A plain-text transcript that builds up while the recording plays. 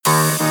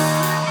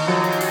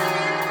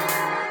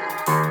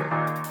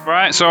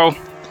Right, so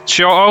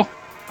Shoto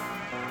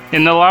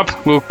in the lab.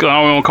 We'll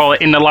call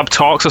it in the lab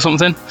talks or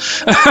something.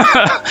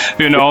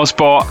 Who knows?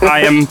 But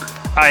I'm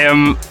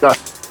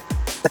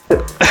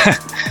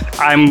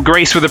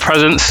graced with the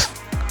presence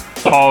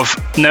of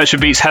Nurture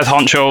Beats head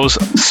honchos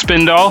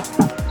Spindle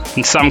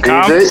and Sam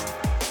Calm.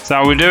 So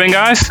how are we doing,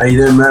 guys? How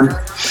you doing, man?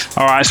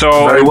 All right,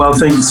 so very well,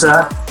 thank you,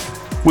 sir.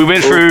 We've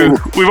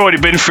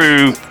already been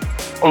through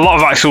a lot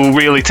of actual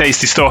really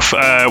tasty stuff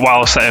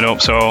while setting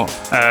up. So,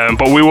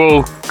 but we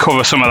will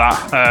cover some of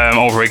that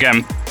over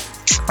again.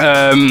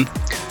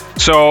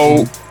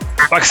 So,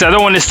 like I said, I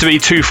don't want this to be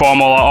too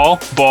formal at all.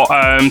 But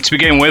to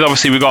begin with,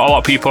 obviously, we've got a lot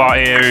of people out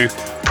here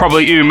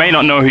who may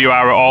not know who you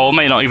are at all,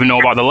 may not even know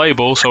about the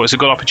label. So it's a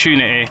good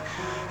opportunity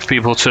for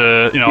people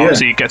to,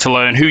 obviously get to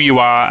learn who you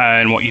are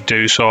and what you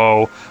do.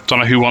 So, I don't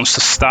know who wants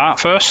to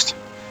start first.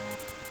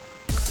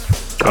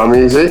 I'm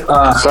easy.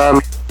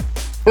 Sam.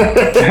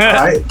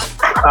 Right.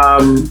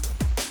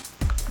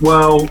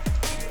 Well,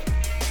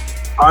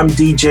 I'm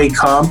DJ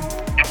Calm,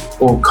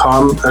 or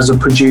Calm as a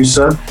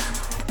producer.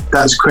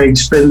 That's Craig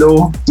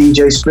Spindle,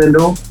 DJ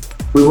Spindle.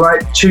 We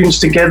write tunes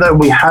together.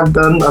 We have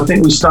done. I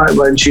think we started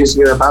writing tunes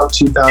together about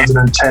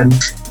 2010,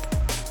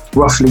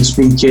 roughly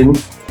speaking.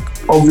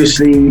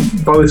 Obviously,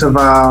 both of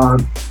our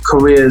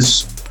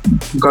careers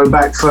go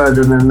back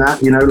further than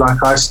that.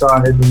 Like I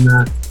started in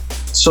the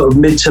sort of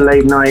mid to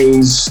late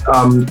 90s,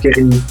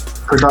 getting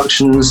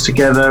productions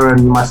together,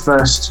 and my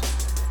first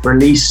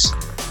release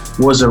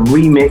was a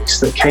remix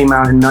that came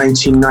out in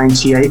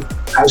 1998.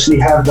 I actually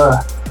have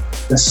the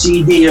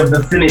CD of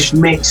the finished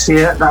mix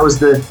here. That was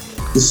the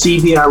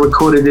CD I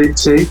recorded it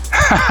to.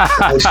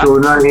 Actual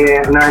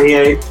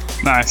 98.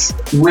 Nice.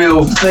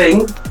 Real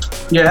thing.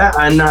 Yeah,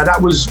 and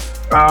that was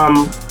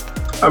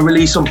a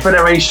release on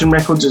Federation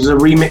Records as a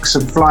remix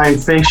of Flying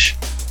Fish,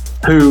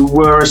 who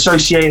were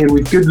associated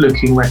with Good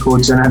Looking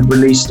Records and had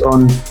released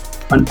on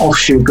an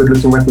offshoot Good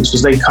Looking Records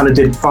because they kind of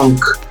did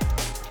funk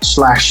 /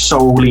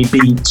 soul-y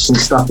beats and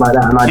stuff like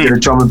that, and I did a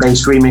drum and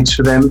bass remix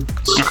for them.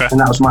 Okay. And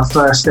that was my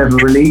first ever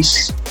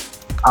release.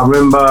 I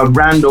remember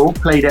Randall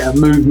played it at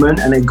Movement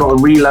and it got a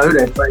reload.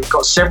 It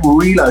got several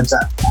reloads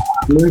at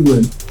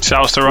Movement.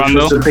 Shouts to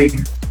Randall.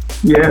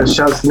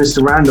 Shouts to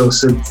Mr. Randall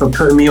for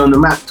putting me on the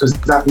map, because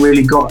that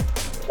really got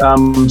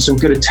some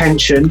good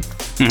attention.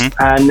 Mm-hmm.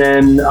 And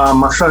then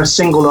my first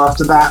single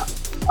after that,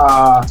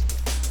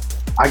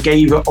 I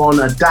gave it on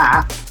a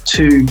DAT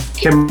to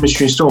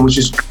Chemistry and Storm, which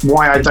is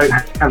why I don't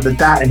have the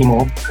DAT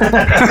anymore,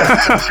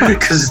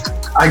 because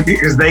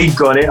they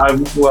got it.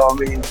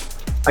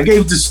 I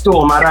gave it to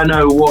Storm. I don't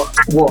know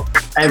what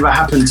ever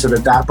happened to the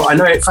DAT, but I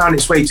know it found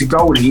its way to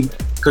Goldie,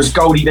 because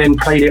Goldie then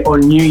played it on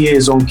New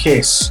Year's on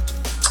Kiss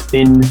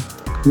in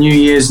New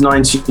Year's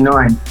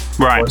 '99.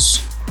 Right.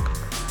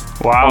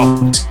 Wow.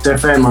 On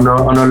FM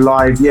on a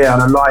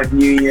live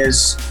New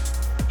Year's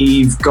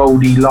Eve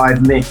Goldie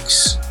live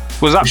mix.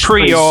 Was that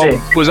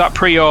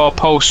pre or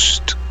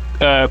post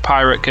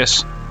Pirate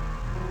Kiss?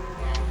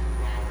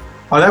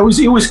 Oh,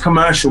 it was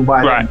commercial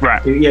by then.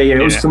 Right.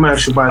 It was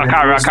commercial by then.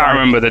 I can't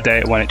remember the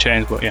date when it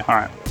changed, but yeah, all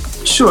right.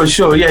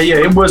 Sure. Yeah.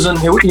 It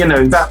wasn't.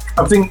 That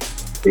I think.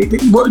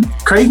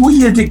 Craig, what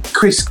year did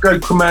Chris go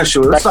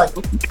commercial? It was like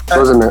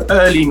wasn't it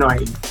early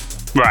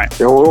 90s? Right.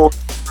 They were all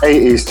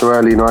 80s to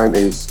early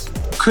 90s.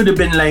 Could have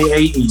been late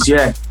 80s.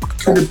 Yeah.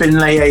 Could have been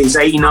late 80s,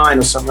 89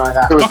 or something like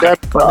that. Okay.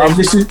 But then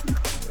this is.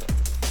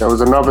 There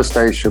was another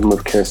station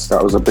with Kiss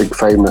that was a big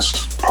famous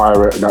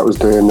pirate that was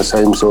doing the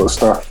same sort of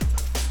stuff.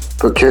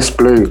 But Kiss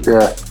blew,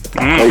 yeah.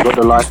 They got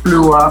the light.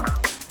 Blew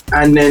up.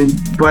 And then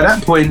by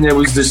that point, there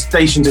was the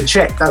station to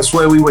check. That's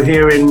where we were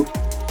hearing,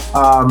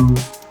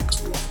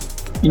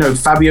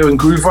 Fabio and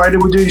Groove Rider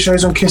were doing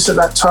shows on Kiss at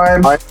that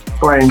time.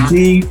 Brian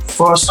D,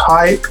 Frost,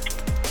 Hype.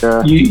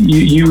 Yeah.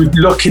 You were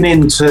looking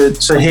in to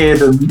hear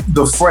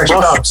the fresh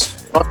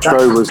dubs. That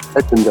show was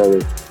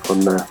legendary on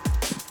there.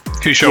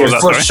 Whose show was that?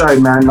 Frost show,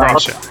 man.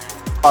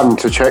 Fun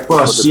to check.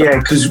 Frost, yeah,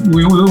 because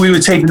we were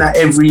taping that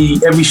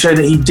every show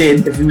that he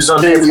did. If he was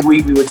on every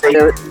week, we would tape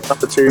it.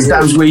 That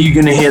was where you're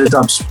going to hear the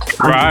dubs.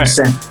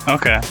 100%. Right.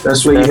 Okay.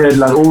 That's where you heard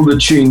like all the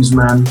tunes,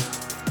 man.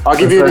 I'll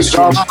give you an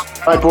example.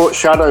 I bought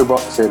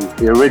Shadowboxing,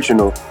 the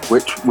original,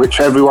 which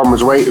everyone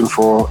was waiting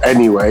for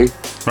anyway.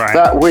 Right.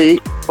 That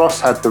week,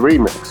 Frost had the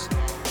remix.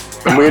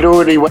 And we had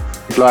already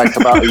waited like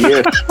about a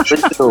year for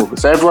the original.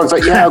 So everyone's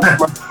like, yeah, I've got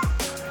my...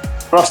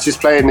 Frost is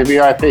playing the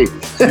VIP.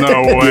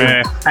 No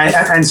way.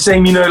 And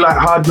same, like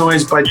Hard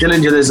Noise by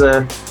Dillinger, there's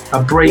a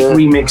break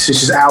remix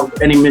which is out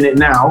any minute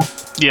now.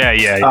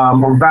 Yeah.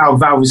 On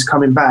Valve is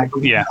coming back.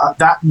 Yeah.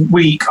 That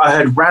week I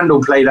heard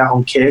Randall play that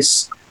on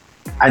Kiss.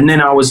 And then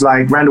I was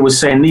like, Randall was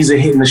saying, these are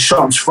hitting the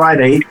shops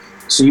Friday.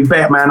 So you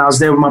bet, man, I was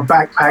there with my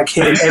backpack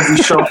hitting every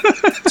shop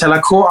till I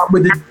caught up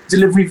with the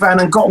delivery van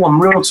and got one.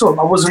 Real talk.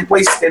 I wasn't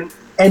wasting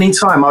any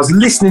time. I was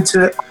listening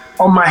to it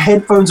on my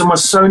headphones on my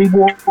Sony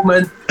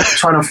Walkman,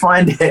 trying to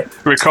find it.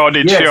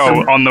 Recorded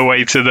show on the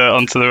way to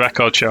onto the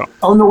record shop.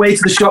 On the way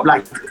to the shop,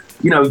 like,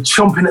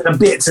 chomping at the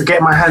bit to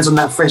get my hands on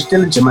that fresh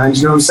Dillinger, man. Do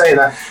you know what I'm saying?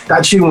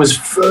 That tune was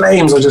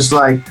flames. I was just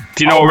like...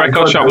 Do you know what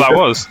record shop that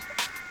was?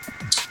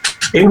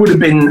 it would have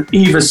been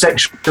either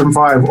Section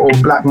 5 or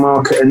Black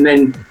Market. And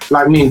then,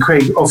 like me and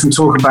Craig often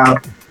talk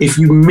about, if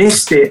you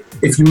missed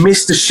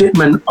the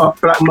shipment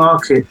at Black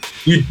Market,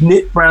 you'd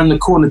nip round the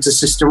corner to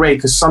Sister Ray,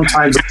 because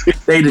sometimes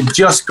they'd have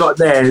just got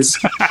theirs,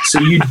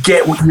 so you'd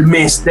get what you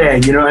missed there,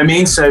 you know what I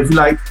mean? So if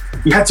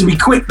you had to be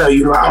quick though,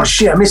 you're like, oh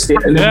shit, I missed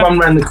it, and then run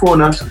round the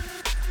corner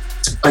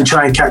and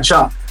try and catch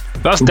up.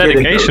 That's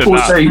dedication.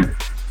 Also,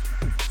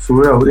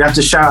 for real, you have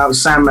to shout out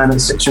Sandman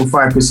at Section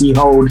 5, because he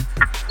hold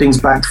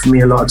things back for me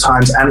a lot of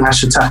times, and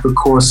Ash Attack, of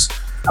course,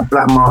 at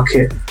Black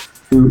Market,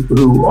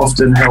 who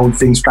often held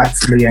things back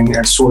for me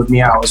and sorted me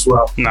out as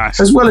well.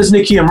 Nice. As well as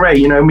Nicky and Ray,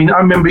 you know, I mean, I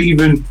remember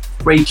even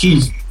Ray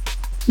Keith,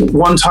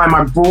 one time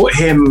I brought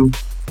him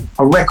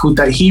a record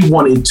that he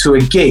wanted to a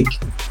gig,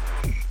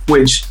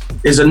 which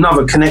is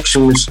another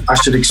connection which I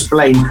should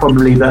explain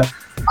probably, that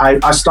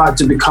I started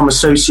to become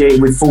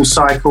associated with Full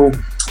Cycle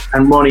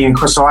and Ronnie and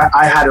Chris. So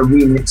I had a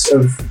remix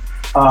of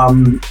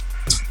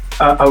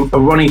a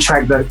Ronnie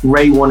track that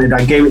Ray wanted.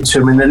 I gave it to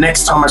him, and the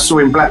next time I saw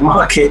him Black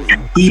Market,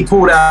 he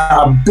pulled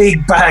out a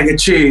big bag of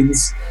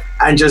tunes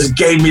and just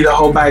gave me the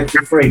whole bag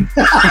for free.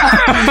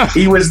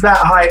 He was that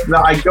hype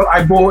that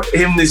I bought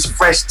him this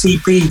fresh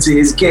TP to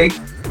his gig.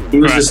 He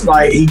was just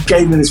like, he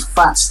gave me this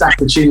fat stack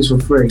of tunes for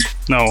free.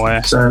 No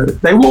way. So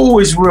they were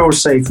always real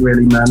safe,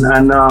 really, man.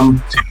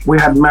 And we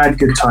had mad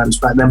good times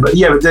back then. But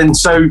yeah, but then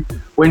so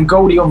when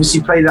Goldie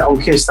obviously played that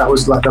on Kiss, that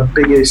was like the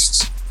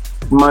biggest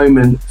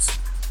moment.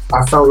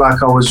 I felt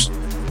like I was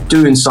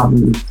doing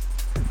something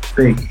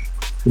big,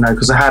 you know,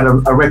 because I had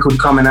a record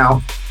coming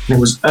out and it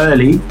was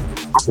early.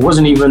 It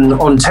wasn't even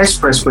on Test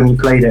Press when he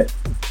played it.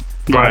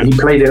 Right. He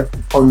played it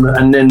on,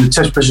 and then the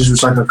Test Press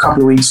was like a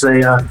couple of weeks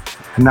later,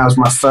 and that was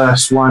my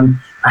first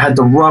one. I had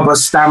the rubber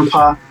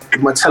stamper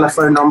with my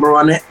telephone number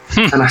on it,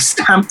 and I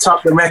stamped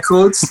up the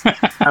records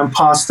and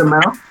passed them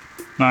out.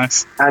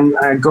 Nice. And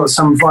I got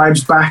some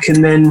vibes back,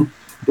 and then,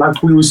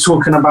 like we was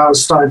talking about,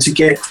 started to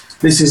get,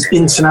 this is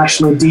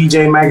International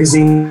DJ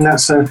Magazine.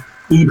 That's an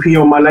EP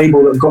on my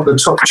label that got the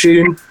top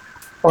tune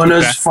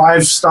honors,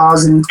 5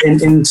 stars in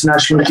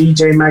International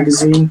DJ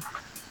Magazine.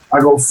 I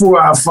got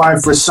 4 out of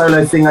 5 for a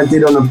solo thing I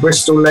did on a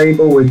Bristol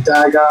label with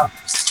Dagger.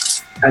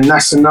 And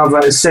that's another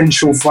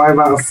essential 5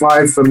 out of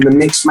 5 from the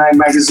Mixmag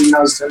magazine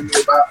I was telling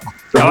you about.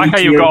 I like how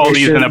you've got all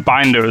these in a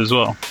binder as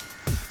well.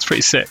 It's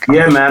pretty sick.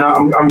 Yeah, man,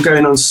 I'm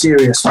going on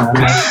serious, man.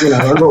 Like, you know,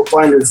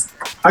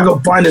 I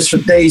got binders for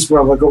days,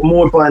 bro. I got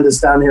more binders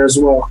down here as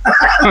well.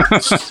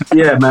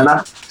 Yeah, man,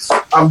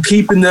 I'm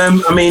keeping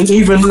them. I mean,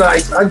 even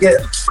like I get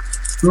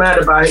mad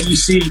about it. You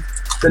see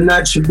the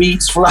Nurture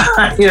Beats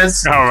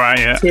flyers. All right,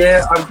 yeah.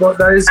 Yeah, I've got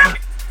those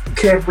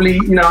carefully.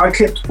 You know, I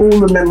kept all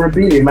the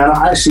memorabilia, man.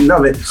 I actually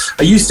love it.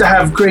 I used to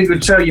have, Craig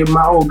would tell you,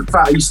 my old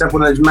fat, I used to have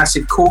one of those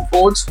massive cork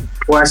boards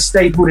where I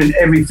stapled in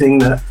everything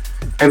that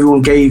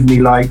everyone gave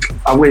me. Like,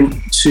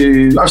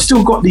 I've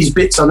still got these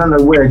bits, I don't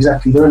know where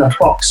exactly, they're in a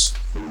box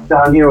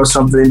down here or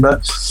something,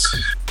 but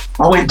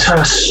I went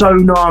to a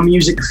Sonar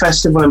Music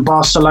Festival in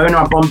Barcelona.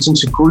 I bumped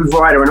into Groove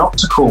Rider and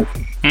Optical.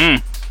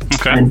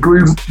 Okay. And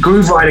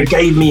Groove Rider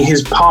gave me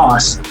his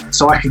pass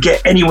so I could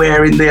get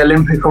anywhere in the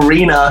Olympic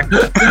arena.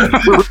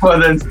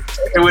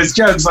 It was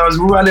jokes. I was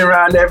running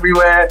around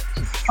everywhere.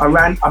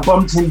 I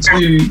bumped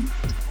into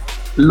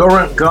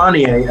Laurent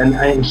Garnier,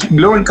 and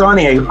Laurent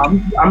Garnier,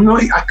 I'm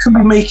not, I could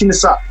be making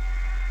this up,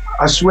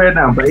 I swear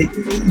now, but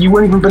you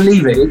won't even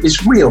believe it.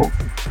 It's real.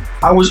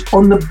 I was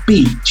on the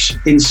beach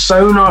in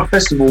Sonar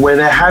Festival where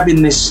they're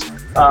having this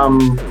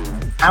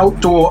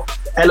outdoor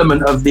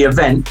element of the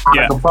event,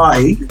 like a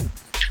party,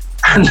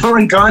 and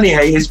Laurent Garnier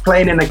is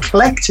playing an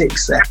eclectic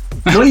set,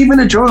 not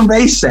even a drum and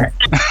bass set,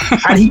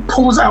 and he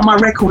pulls out my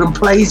record and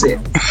plays it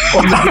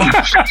on the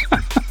beach.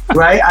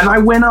 Right, and I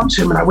went up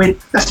to him and I went,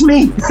 "That's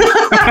me."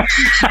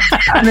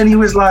 And then he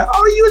was like,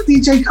 "Oh, you a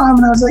DJ Calm?"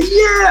 And I was like,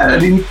 "Yeah."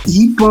 And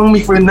he brought me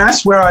through, and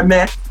that's where I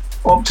met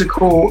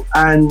Optical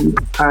and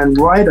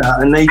Ryder,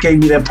 and they gave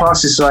me their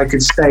passes so I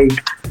could stay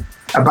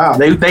about.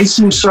 They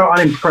seemed so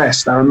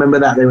unimpressed. I remember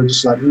that they were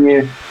just like,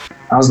 "Yeah."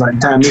 I was like,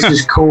 "Damn, this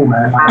is cool,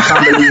 man. I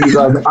can't believe you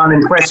guys are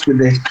unimpressed with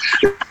this.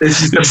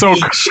 This is the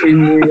beach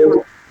in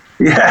Rio."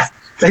 Yeah,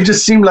 they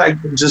just seemed like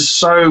just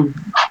so,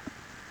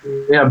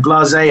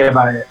 blasé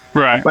about it.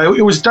 Right. But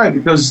it was dope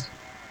because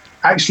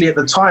actually at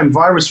the time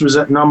Virus was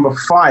at number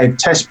 5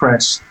 Test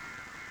Press,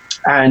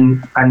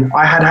 and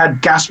I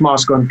had Gas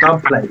Mask on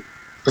dubplate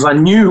because I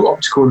knew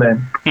Optical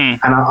then, and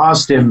I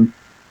asked him,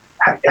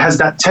 "Has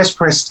that Test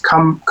Press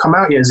come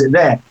out yet? Is it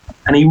there?"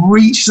 And he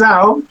reached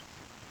out,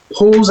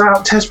 pulls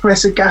out Test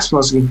Press and Gas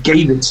Mask and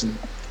gave it to me.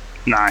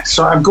 Nice.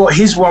 So I've got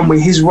his one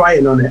with his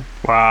writing on it.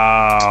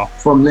 Wow.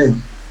 From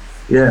then.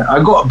 Yeah,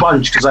 I got a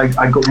bunch because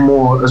I got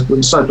more as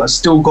well. So I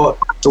still got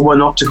the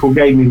one Optical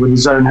gave me with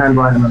his own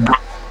handwriting on it,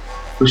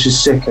 which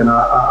is sick. And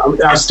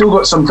I still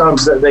got some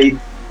dubs that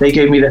they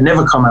gave me that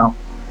never come out.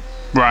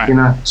 Right. You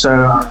know, so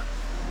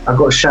I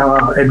got to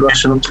shout out Ed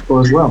Rush and Optical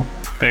as well.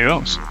 There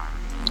goes.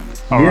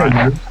 All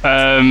right.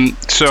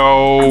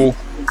 So,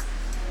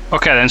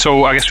 okay then.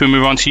 So I guess we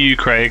move on to you,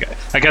 Craig.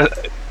 I guess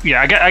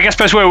Yeah, I guess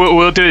best way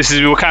we'll do this is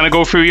we'll kind of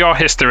go through your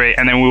history,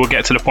 and then we will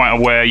get to the point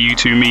of where you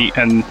two meet,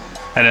 and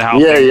then how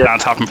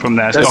things happen from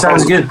there. That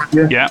sounds good.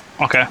 Yeah.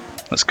 Okay.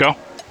 Let's go.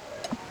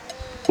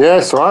 Yeah,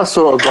 so I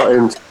sort of got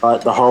into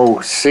like the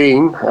whole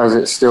scene, as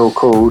it's still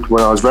called,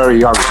 when I was very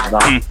young.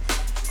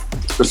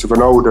 Just with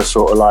an older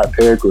sort of like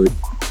peer group.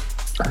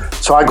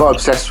 So I got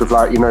obsessed with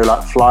like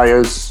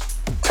flyers,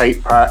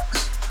 tape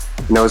packs.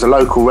 And there was a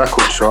local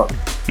record shop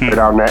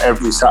down there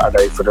every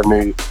Saturday for the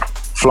new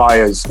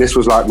flyers. This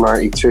was like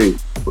 92,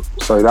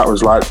 so that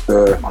was like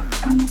the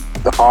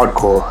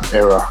hardcore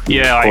era.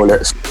 Yeah,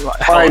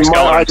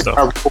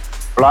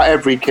 like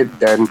every kid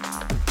then,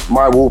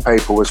 my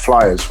wallpaper was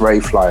flyers,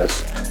 rave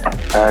flyers,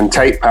 and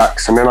tape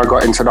packs. And then I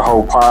got into the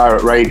whole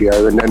pirate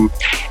radio, and then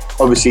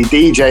obviously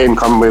DJing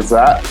come with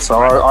that. So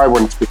I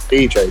wanted to be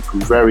a DJ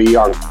from very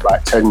young,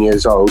 like 10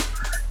 years old.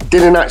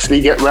 Didn't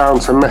actually get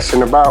round to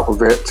messing about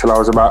with it till I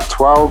was about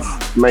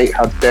 12. Mate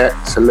had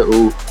decks, a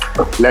little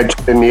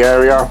legend in the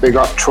area, big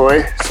up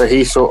Troy. So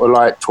he sort of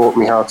like taught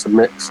me how to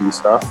mix and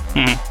stuff.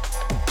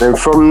 Then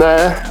from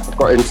there, I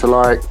got into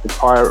like the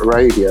pirate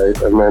radio,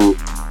 and then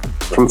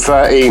from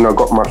 13, I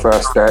got my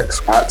first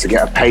decks. I had to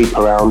get a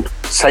paper round,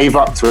 save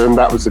up to them.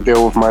 That was the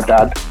deal with my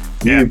dad.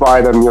 You buy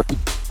them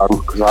yourself,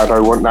 because I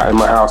don't want that in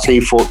my house.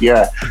 He thought,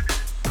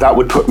 that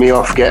would put me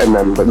off getting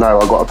them, but no,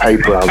 I got a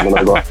paper round when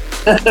I got.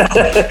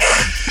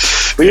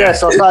 But yeah,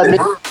 so I started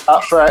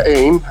at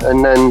 13,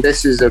 and then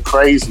this is a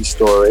crazy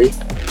story.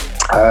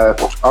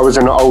 I was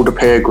in an older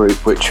peer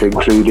group which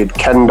included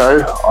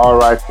Kendo,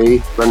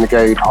 R.I.P.,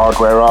 Renegade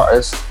Hardware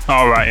Artist.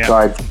 Oh, right, yeah.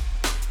 Died.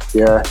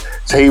 Yeah,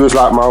 so he was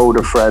like my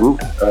older friend,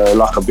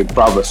 like a big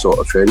brother sort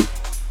of thing.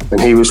 And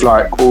he was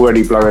like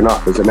already blowing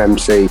up as an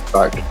MC,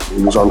 like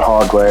he was on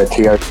Hardware,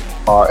 TO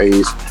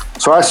parties.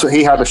 So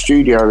he had a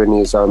studio in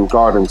his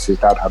garden, so his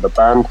dad had a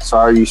band. So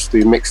I used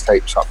to do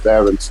mixtapes up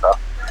there and stuff.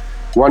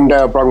 One day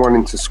I brought one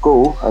into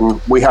school,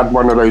 and we had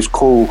one of those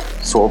cool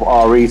sort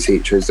of RE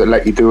teachers that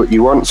let you do what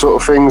you want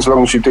sort of thing, as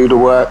long as you do the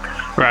work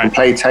and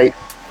play tape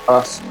with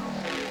us.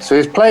 So he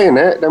was playing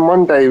it, then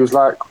one day he was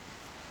like,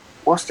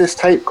 "What's this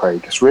tape,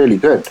 Craig? It's really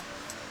good." I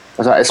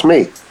was like, "It's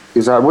me."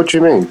 He's like, "What do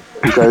you mean?"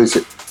 He goes,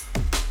 "It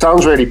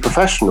sounds really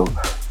professional."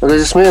 I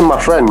goes, "It's me and my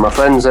friend. My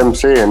friend's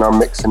MC and I'm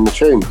mixing the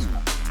tunes."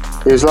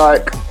 He's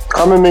like,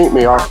 "Come and meet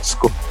me after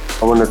school.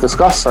 I want to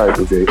discuss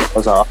something with you." I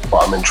was like,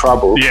 "But I'm in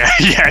trouble." Yeah.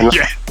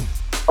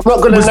 I'm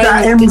not going to name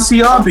that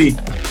MCRB?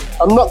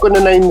 I'm not going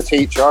to name the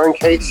teacher in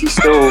case he's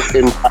still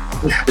in.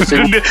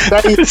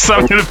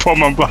 Something to put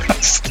him on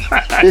blast.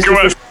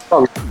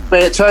 But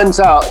it turns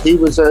out he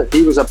was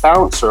a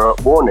bouncer at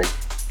Warning.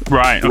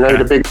 Right. You know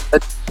the big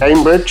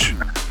Cambridge.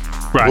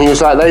 Right. And he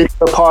was like, "They do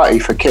a party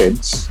for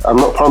kids. I'm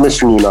not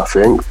promising you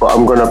nothing, but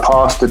I'm going to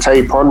pass the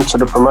tape on to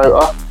the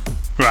promoter."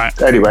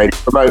 Right. Anyway, the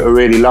promoter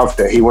really loved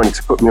it. He wanted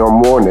to put me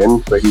on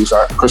Warning, but he was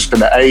like, because of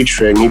the age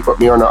thing, he put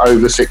me on an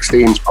over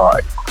 16s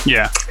party.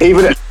 Yeah.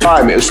 Even at the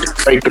time, it was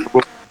very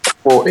difficult.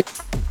 But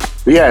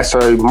yeah,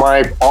 so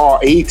my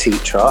RE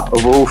teacher,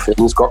 of all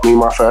things, got me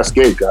my first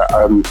gig at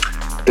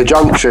the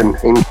Junction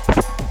in.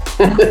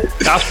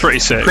 That's pretty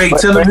sick. Craig,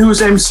 tell them who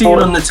was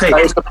MCing on the tape.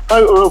 It was the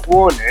promoter of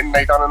Warning.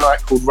 They done a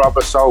night called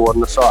Rubber Soul on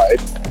the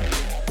side,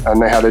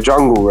 and they had a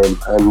jungle room,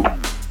 and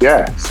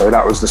yeah, so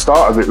that was the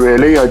start of it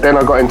really. Then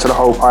I got into the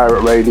whole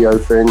pirate radio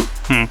thing,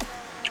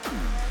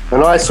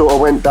 and I sort of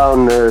went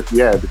down the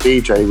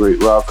DJ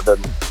route rather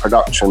than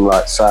production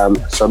like Sam.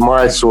 So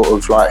my sort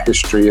of like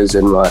history is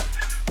in like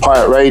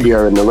pirate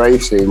radio and the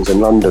rave scenes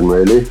in London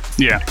really.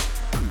 Yeah.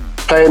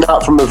 Playing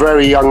out from a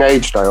very young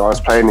age though. I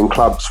was playing in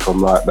clubs from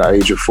like the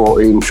age of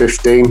 14,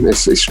 15.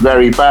 It's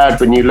very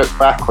bad when you look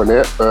back on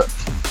it, but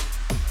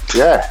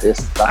yeah,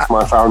 that's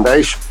my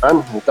foundation,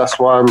 man. That's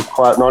why I'm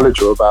quite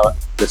knowledgeable about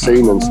the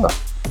scene and stuff.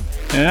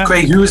 Yeah.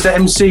 Craig, who was the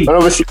MC? And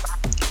obviously,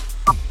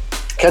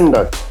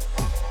 Kendo.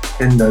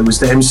 Kendo was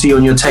the MC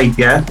on your tape,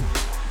 yeah?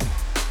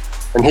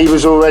 And he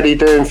was already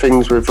doing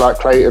things with like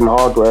Clayton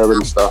Hardware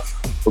and stuff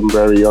from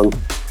very young.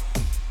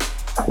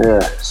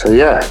 Yeah, so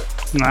yeah.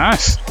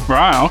 Nice.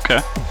 Right,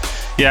 okay.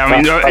 Yeah, I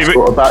mean, that's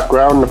got a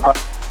background, the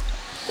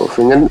sort of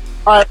thing. And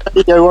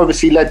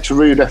obviously led to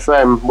Rude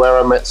FM, where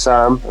I met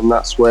Sam, and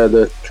that's where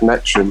the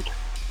connection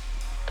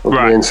of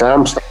me and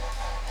Sam started.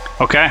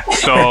 Okay,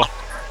 so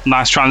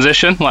nice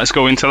transition. Let's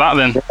go into that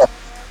then. Yeah.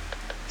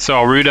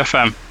 So Rude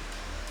FM.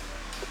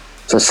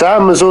 So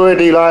Sam was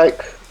already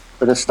like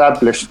an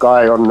established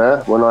guy on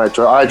there when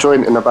I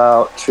joined in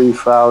about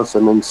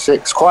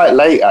 2006, quite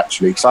late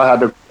actually, because I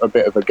had a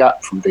bit of a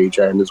gap from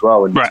DJing as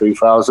well in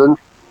 2000.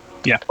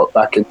 Yeah. Got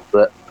back into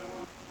it.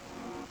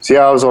 So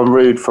yeah, I was on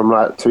Rude from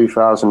like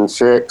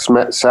 2006,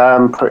 met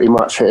Sam, pretty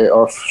much hit it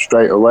off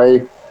straight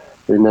away.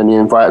 And then he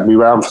invited me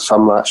round for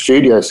some like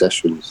studio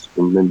sessions.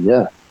 And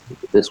then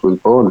this was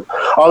born.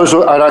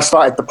 I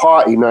started the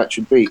party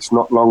Nurtured Beats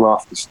not long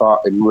after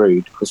starting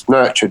Rude, because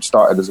Nurtured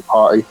started as a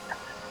party.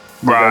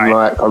 Right. And then,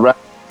 like around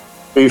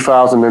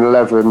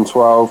 2011,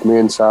 12, me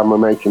and Sam were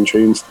making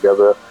tunes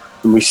together,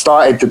 and we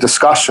started the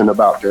discussion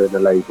about doing a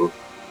label.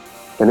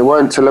 And it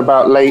weren't until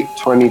about late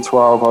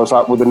 2012, I was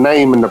like, well, the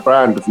name and the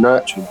brand of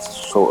Nurtured is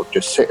sort of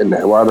just sitting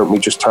there. Why don't we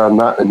just turn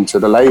that into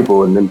the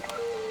label? And then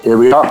here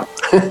we are.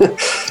 Right.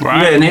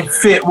 Yeah, and it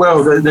fit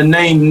well. The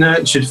name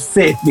Nurtured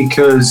fit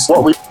because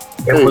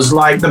it was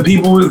like the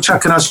people who were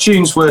chucking us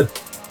tunes were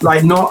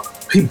like not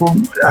people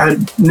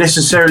had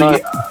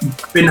necessarily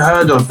been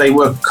heard of. They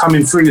were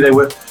coming through. They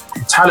were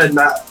talent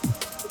that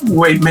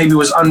maybe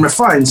was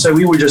unrefined. So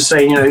we were just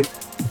saying,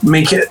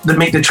 make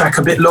the track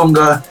a bit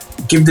longer,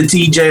 give the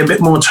DJ a bit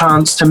more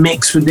chance to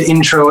mix with the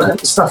intro and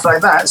stuff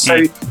like that.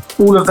 So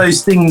all of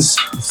those things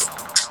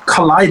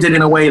collided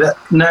in a way that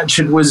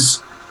Nurtured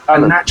was a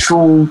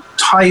natural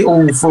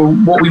title for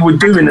what we were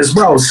doing as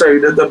well. So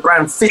that the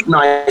brand fit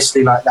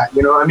nicely like that.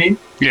 You know what I mean?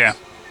 Yeah.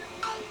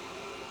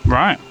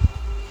 Right.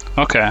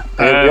 Okay.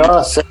 Here we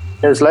are, 6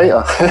 years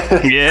later.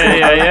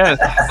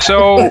 Yeah.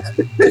 So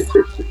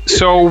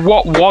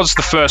what was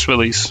the first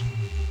release?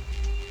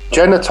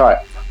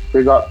 Genotype.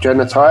 Big up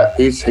Genotype.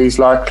 He's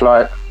like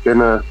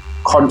been a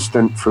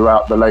constant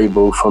throughout the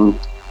label from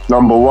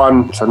number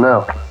 1 to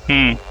now.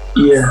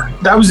 Yeah,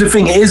 that was the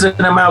thing. It is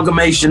an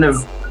amalgamation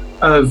of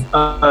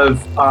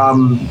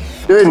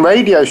doing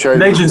radio shows.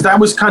 Legends. That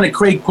was kind of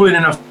Craig pulling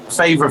in a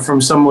favour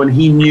from someone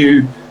he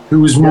knew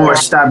who was more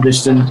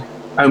established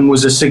and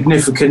was a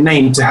significant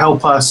name to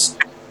help us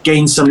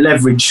gain some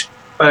leverage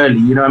early.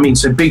 You know what I mean?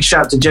 So big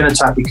shout to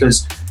Genotype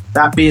because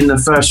that being the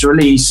first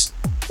release,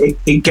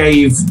 it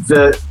gave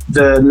the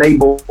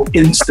label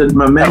instant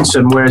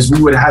momentum, whereas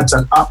we would have had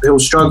to uphill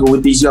struggle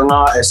with these young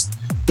artists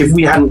if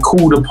we hadn't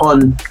called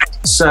upon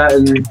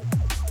certain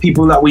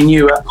people that we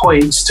knew at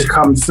points to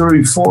come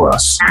through for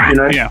us,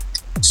 Yeah.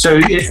 So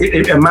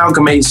it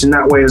amalgamates in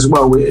that way as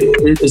well.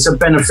 It's a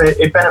benefit.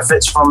 It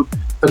benefits from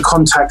the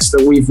contacts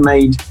that we've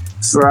made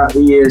throughout the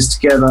years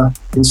together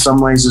in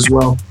some ways as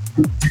well.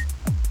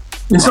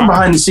 In some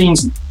behind the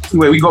scenes,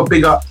 where we got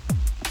big up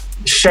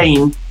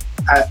Shane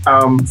at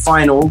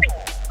Final,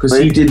 because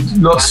he did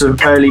lots of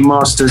early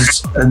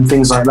masters and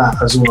things like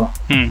that as well.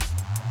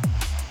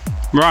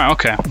 Right,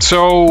 okay.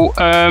 So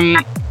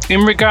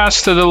in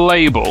regards to the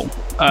label,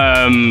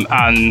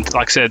 and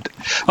like I said,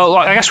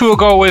 I guess we'll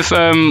go with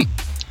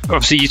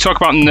obviously you talk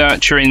about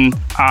nurturing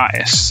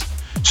artists,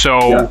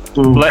 so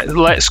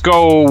let's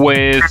go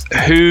with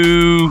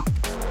who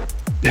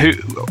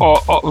or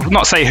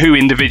not say who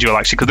individual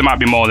actually, because there might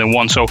be more than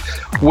one. So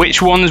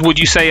which ones would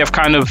you say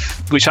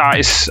which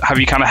artists have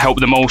you kind of helped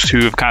the most,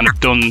 who have kind of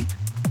done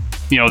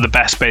the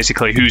best,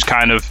 basically, who's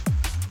kind of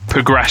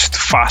progressed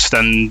fast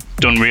and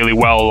done really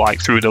well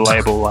like through the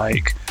label,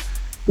 like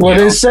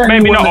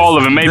maybe not all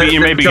of them, maybe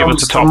give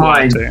us the top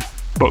one or two,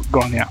 but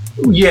go on.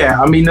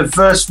 I mean, the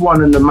first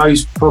one and the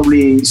most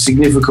probably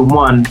significant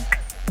one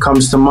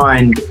comes to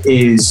mind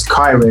is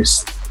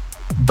Kairos,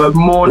 but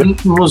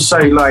more so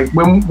like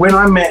when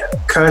I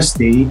met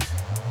Kirsty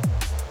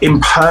in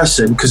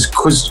person,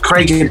 because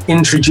Craig had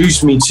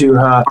introduced me to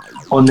her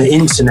on the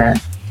internet,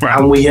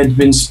 and we had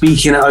been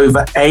speaking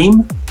over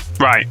AIM,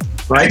 right?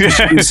 Because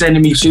she'd been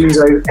sending me tunes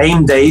over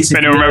AIM days. If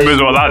anyone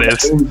remembers what that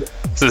is.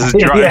 So this is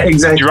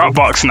exactly.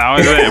 Dropbox now,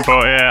 isn't it?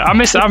 But yeah, I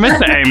miss the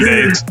AIM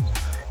days.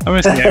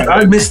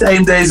 I missed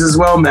AIM days as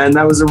well, man.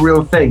 That was a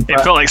real thing.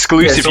 It felt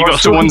exclusive. So you got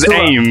someone's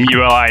AIM, you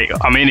were like,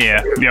 I'm in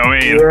here. You know what I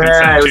mean?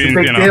 Yeah, it was a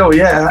big deal.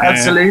 Yeah,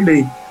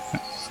 absolutely.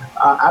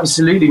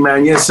 Absolutely,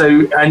 man. Yeah,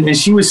 so, and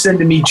she was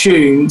sending me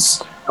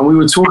tunes, and we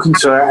were talking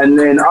to her, and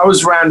then I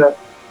was around at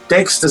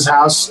Dexter's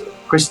house,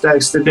 Chris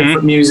Dexter,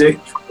 Different Music,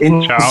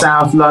 in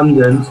South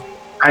London,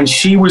 and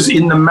she was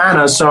in the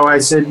Manor, so I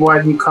said, why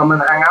don't you come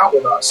and hang out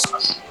with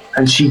us?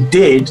 And she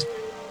did.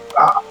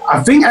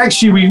 I think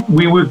actually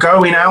we were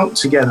going out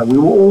together. We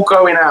were all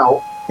going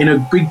out in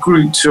a big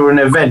group to an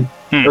event.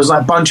 It was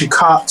like a bunch of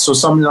cuts or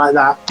something like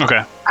that.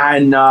 Okay.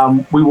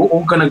 And we were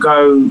all going to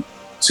go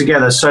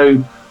together.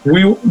 So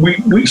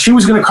she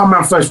was going to come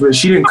around first, but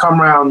she didn't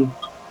come around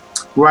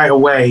right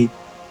away.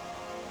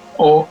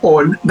 Or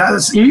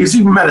it's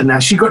even better now.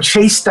 She got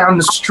chased down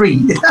the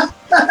street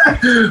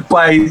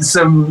by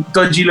some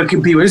dodgy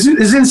looking people. It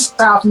was in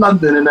South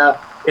London in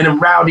a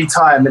rowdy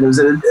time, and it was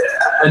a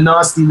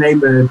nasty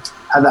neighborhood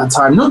at that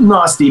time. Not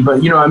nasty,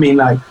 but you know what I mean,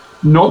 like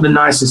not the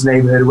nicest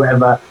neighborhood or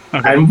whatever.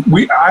 Okay. And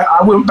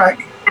I went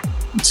back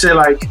to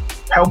like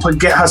help her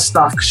get her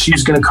stuff, because she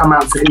was going to come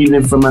out for the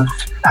evening from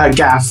her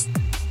gaff.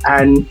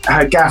 And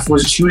her gaff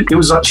was she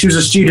was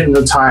a student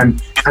at the time,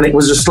 and it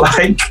was just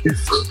like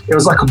it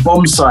was like a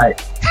bomb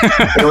site.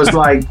 It was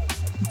like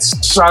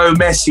so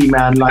messy,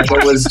 man. Like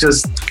it was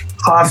just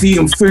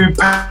half-eaten food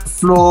packed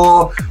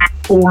floor,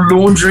 all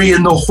laundry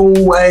in the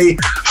hallway.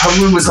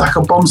 Her room was like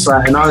a bomb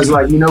site, and I was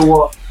like, you know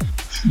what?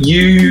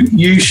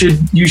 You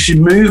should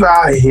move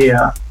out of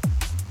here,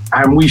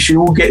 and we should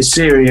all get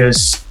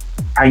serious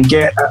and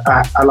get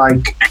a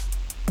like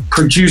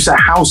produce a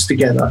house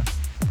together.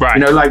 Right.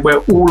 You know, like where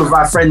all of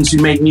our friends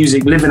who make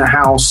music live in a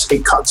house.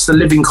 It cuts the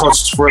living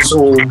costs for us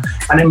all,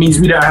 and it means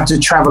we don't have to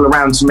travel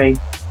around to make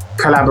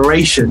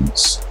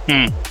collaborations.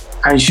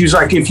 And she was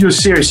like, if you're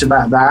serious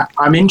about that,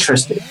 I'm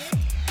interested.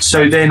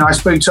 So then I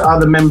spoke to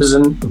other members,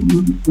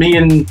 and me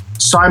and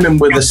Simon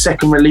with the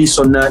second release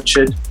on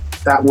Nurtured.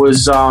 That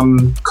was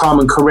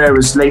Carmen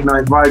Carrera's Late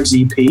Night Vibes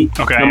EP,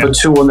 number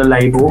 2 on the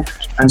label.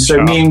 And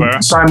so me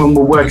and Simon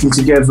were working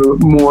together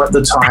more at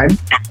the time.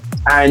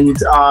 And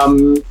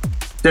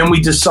then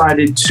we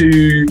decided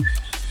to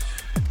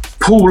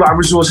pool our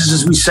resources,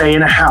 as we say,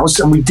 in a house,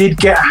 and we did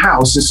get a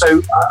house. And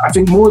so I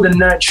think more than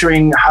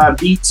nurturing her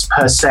beats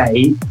per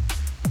se,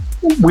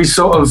 we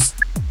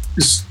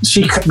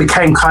she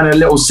became kind of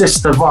little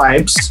sister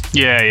vibes.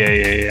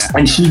 Yeah.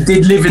 And she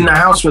did live in the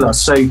house with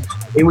us. So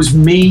it was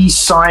me,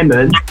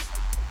 Simon,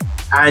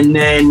 and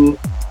then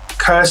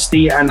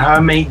Kirsty and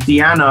her mate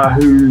Deanna,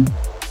 who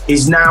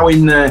is now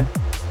in the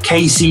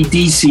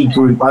KCDC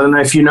group. I don't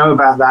know if you know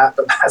about that,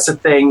 but that's a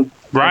thing.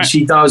 Right.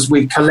 She does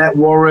with Colette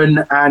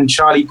Warren and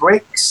Charlie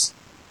Bricks.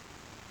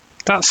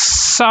 That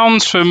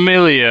sounds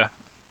familiar.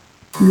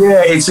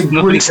 Yeah, it's a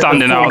Nothing group standing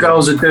that the out. four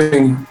girls are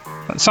doing.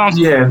 That sounds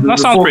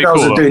four pretty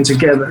girls cool. are doing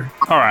together.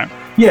 All right.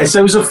 Yeah, so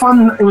it was a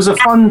fun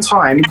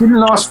time. It didn't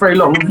last very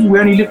long. We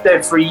only lived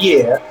there for a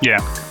year.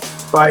 Yeah.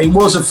 But it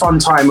was a fun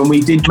time, and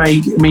we did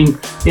make,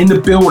 in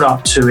the build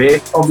up to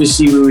it,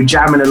 obviously we were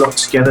jamming a lot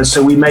together,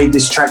 so we made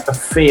this track, The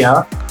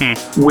Fear,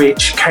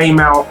 which came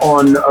out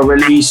on a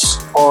release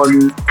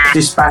on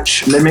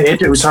Dispatch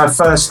Limited. It was her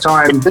first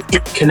time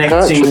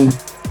connecting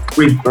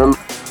with... What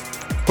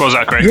was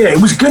that, Craig? Yeah, it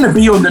was going to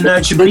be on the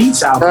Nurture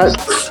Beats album,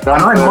 and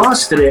I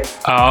mastered it.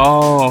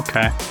 Oh,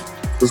 okay.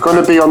 It was going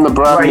to be on the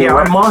brand new...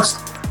 I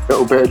mastered...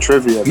 Little bit of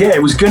trivia. Yeah,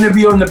 it was going to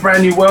be on the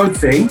Brand New World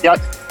thing. Yeah,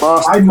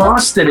 I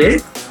mastered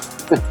it.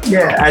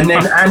 Yeah, and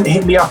then Ant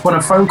hit me up on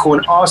a phone call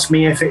and asked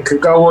me if it could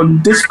go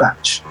on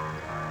Dispatch.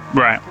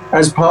 Right.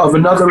 As part of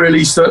another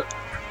release that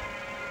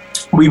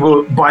we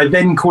were by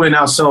then calling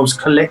ourselves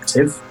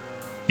Collective.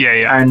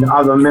 Yeah. And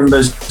other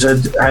members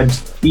had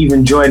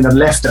even joined and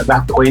left at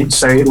that point,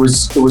 so it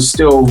was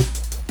still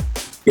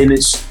in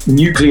its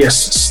nucleus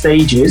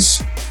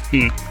stages.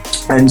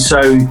 And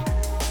so,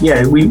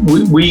 yeah,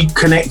 we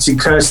connected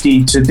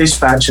Kirsty to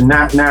Dispatch, and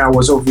that now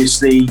was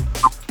obviously...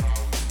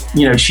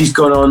 she's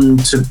gone on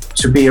to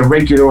be a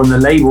regular on the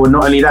label, and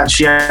not only that,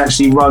 she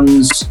actually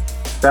runs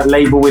that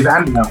label with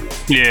Ant now.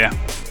 Yeah.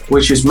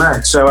 Which is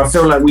mad. So I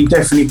feel like we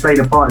definitely played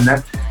a part in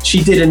that.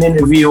 She did an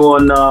interview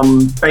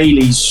on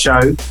Bailey's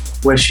show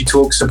where she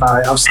talks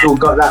about it. I've still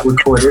got that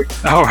recorded.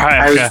 Oh,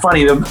 right. And it was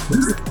funny.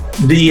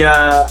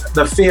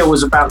 The Fear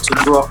was about to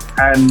drop,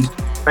 and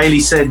Bailey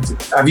said,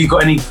 "Have you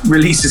got any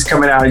releases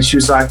coming out?" And she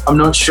was like, "I'm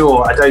not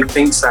sure. I don't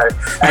think so."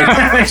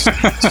 And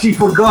she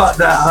forgot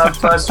that her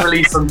first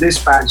release on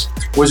Dispatch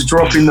was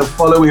dropping the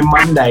following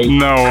Monday.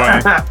 No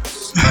way.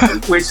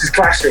 Which is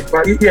classic.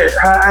 But yeah,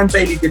 her and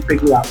Bailey did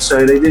pick it up,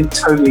 so they didn't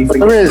totally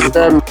forget.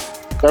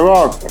 There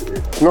are,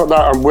 not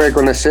that we're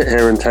going to sit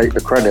here and take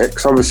the credit,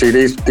 because obviously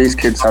these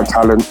kids had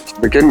talent to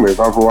begin with,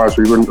 otherwise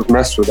we wouldn't have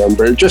messed with them.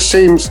 But it just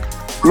seems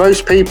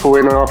most people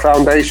in our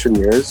foundation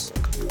years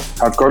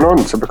have gone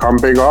on to become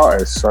big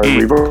artists. So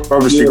we've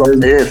obviously got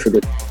to hear for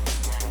this.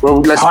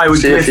 Well, let's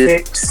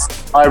Hieroglyphics,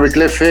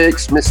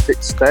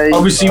 Mystic State.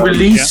 Obviously,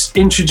 Release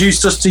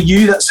introduced us to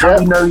you. That's how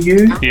we know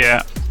you.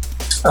 Yeah.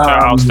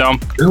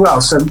 Who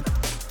else?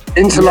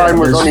 Interline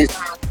was on his...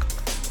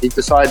 He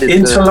decided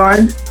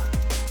Interline.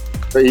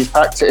 But he's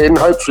packed it in.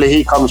 Hopefully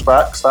he comes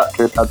back, because that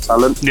kid had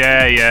talent.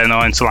 Yeah, no,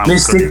 Interline.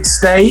 Mystic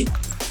State.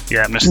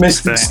 Yeah,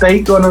 Mystic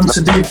State gone on to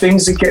do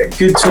things to get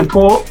good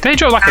support. They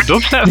dropped like a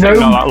dubstep thing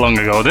not that long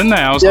ago, didn't they?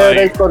 I was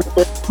they've got a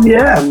bit.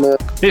 Yeah. And,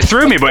 it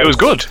threw me, but it was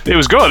good. It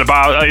was good. But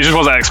I just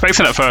wasn't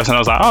expecting it at first, and I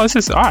was like, "Oh, this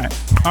is all right,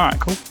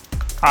 cool."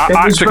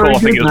 Actually, cool. I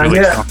think it was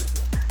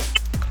released.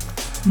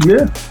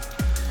 Yeah.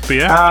 But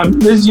yeah.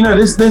 There's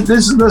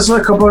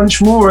like a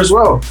bunch more as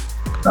well.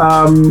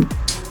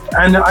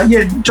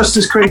 Just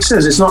as Craig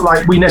says, it's not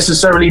like we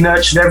necessarily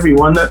nurtured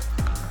everyone that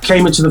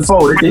came into the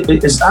fold.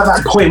 It's at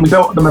that point we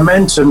built the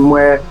momentum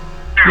where,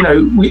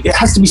 it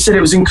has to be said,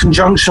 it was in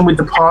conjunction with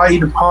the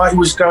party. The party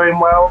was going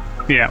well.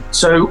 Yeah.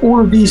 So all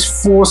of these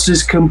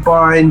forces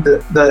combined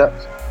that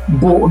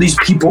brought these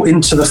people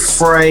into the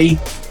fray,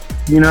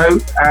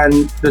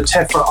 and the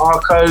Tefra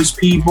Arcos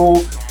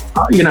people,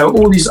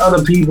 all these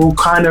other people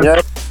kind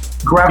of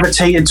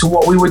gravitated to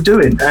what we were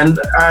doing. And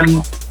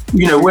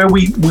where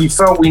we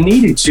felt we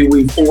needed to,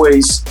 we've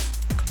always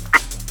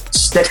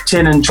stepped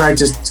in and tried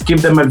to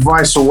give them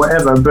advice or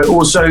whatever, but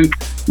also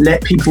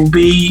let people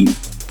be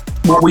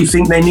what we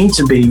think they need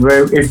to be.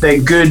 Where if they're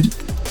good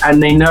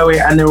and they know it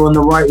and they're on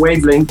the right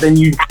wavelength, then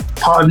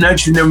part of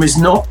nurturing them is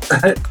not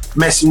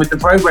messing with the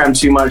program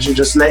too much and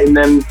just letting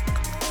them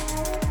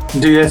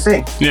do their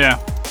thing. Yeah.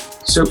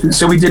 So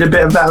we did a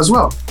bit of that as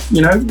well,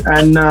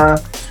 and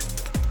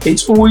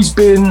it's always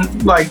been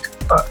like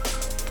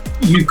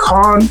you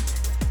can't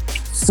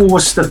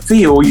force the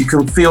feel, you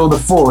can feel the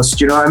force.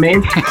 Do you know what I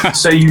mean?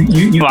 So you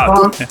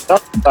can't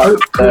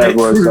put it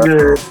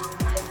through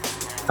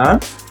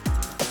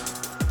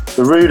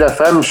The Rude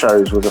FM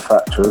shows was a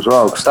factor as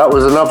well, because that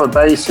was another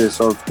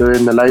basis of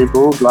doing the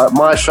label. Like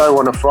my show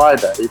on a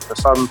Friday, for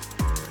some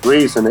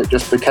reason, it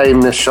just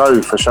became this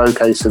show for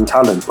showcasing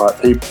talent. Like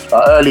people,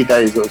 early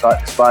days, it was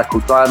like this guy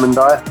called Diamond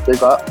Eye,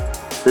 big up.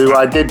 who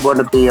I did want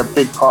to be a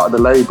big part of the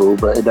label,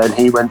 but then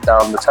he went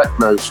down the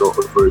techno sort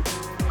of route.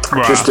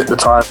 Right. Just at the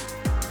time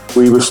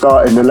we were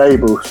starting the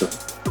label. So,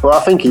 well,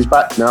 I think he's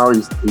back now.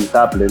 He's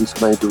dabbling,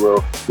 so maybe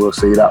we'll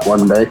see that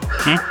one day.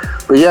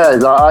 But yeah,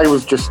 like, I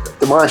was just,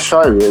 my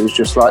show, it was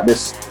just like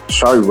this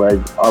show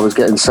where I was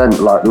getting sent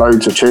like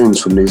loads of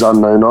tunes from these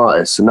unknown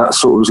artists, and that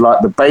sort of was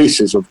like the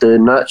basis of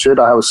doing Nurtured.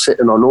 I was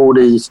sitting on all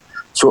these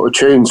sort of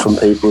tunes from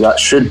people that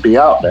should be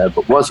out there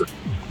but wasn't.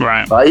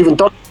 Right. Like, even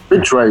Don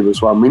Ridgeway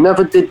was one. We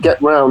never did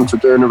get round to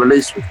doing a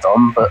release with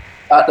Don, but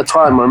at the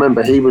time I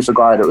remember he was a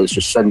guy that was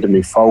just sending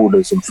me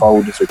folders and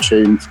folders of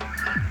tunes.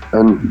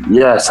 And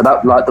yeah, so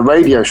that, like, the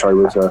radio show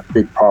was a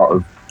big part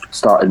of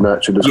starting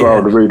Nurtured as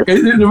well. The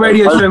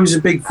radio show was a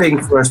big thing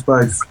for us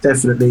both,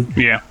 definitely.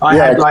 Yeah. I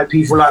had like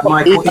people like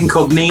Michael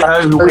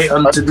Incognito who went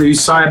on to do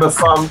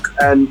Cyberfunk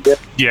and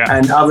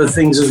other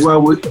things as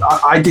well.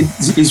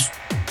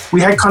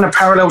 We had kind of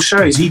parallel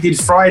shows. He did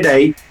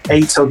Friday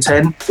 8 till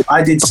 10.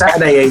 I did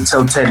Saturday 8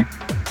 till 10.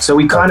 So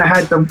we kind of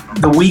had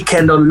the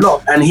weekend on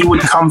lock, and he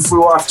would come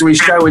through after his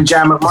show and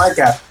jam at my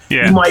gaff.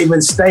 Yeah. He might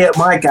even stay at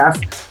my gaff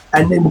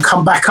and then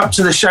come back up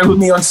to the show with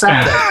me on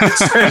Saturday.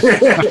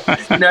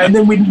 And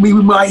then we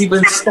might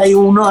even stay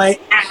all night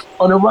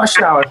on a rush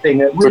hour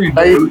thing at Rude.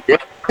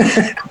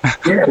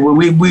 Well,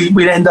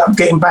 we'd end up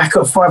getting back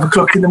at 5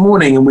 o'clock in the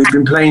morning, and we've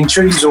been playing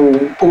tunes all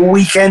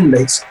weekend,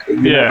 basically.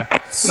 No,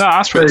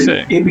 that's pretty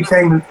sick. It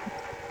became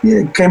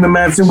a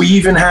mad thing. We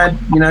even had,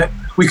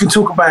 we can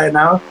talk about it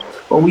now,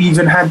 but we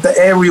even had the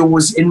aerial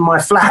was in my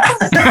flat.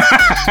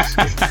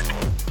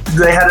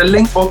 They had a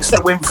link box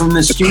that went from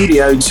the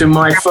studio to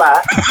my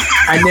flat,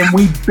 and then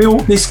we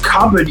built this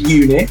cupboard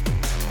unit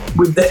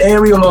with the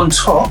aerial on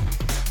top,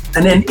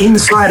 and then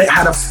inside it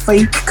had a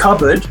fake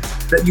cupboard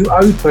that you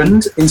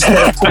opened instead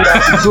of pulled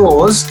out the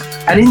drawers,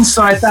 and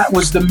inside that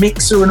was the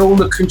mixer and all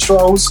the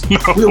controls.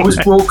 It was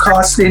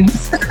broadcasting.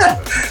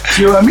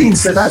 Do you know what I mean?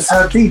 So that's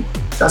how deep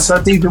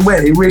it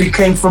went. It really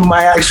came from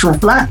my actual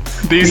flat.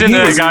 These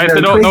internet guys,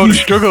 they don't know the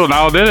struggle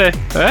now, do they?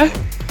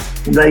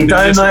 They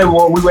don't know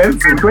what we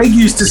went through. Greg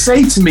used to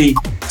say to me,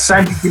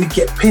 "Sam, you're going to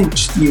get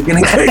pinched. You're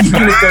going to go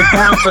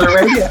down for the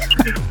radio."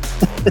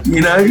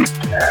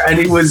 And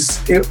it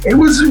was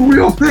a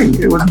real thing.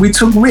 We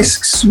took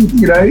risks.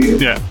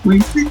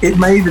 It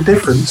made a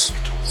difference.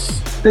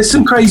 There's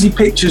some crazy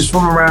pictures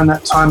from around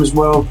that time as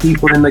well.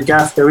 People in the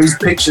gaff. There is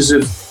pictures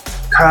of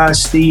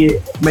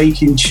Kirsty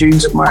making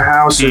tunes at my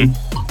house, and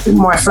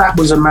my flat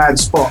was a mad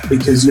spot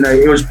because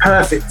it was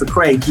perfect for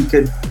Craig. He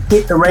could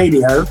hit the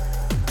radio,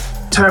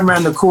 turn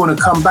around the corner,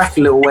 come back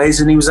a little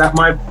ways, and he was at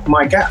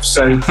my gaff.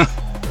 So,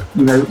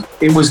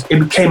 it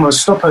became a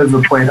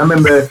stopover point. I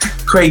remember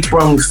Craig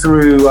brung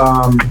through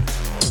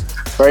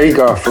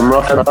Vega from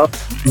Roughhouse.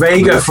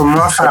 Vega from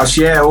Roughhouse,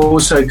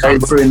 also came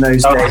through in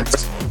those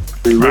days.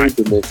 Right.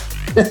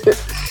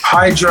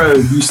 Hydro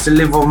used to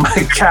live on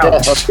my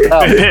couch.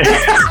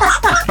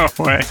 No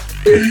way.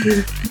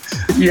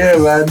 Yeah,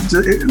 man.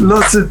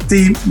 Lots of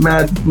deep,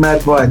 mad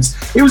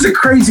vibes. It was a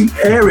crazy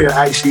area,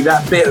 actually,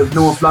 that bit of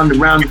North London,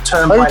 round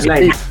Turnpike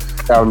Lane.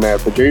 Down there,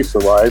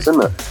 producer-wise,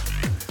 isn't it?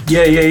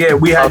 Yeah.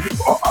 We had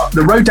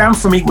the road down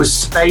from me was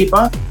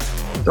Staber.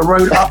 The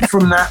road up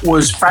from that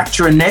was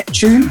Fracture and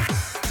Neptune.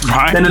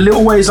 Right. Then a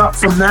little ways up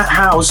from that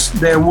house,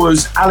 there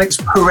was Alex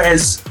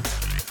Perez,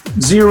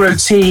 Zero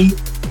T,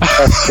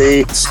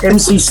 FD.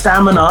 MC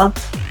Stamina,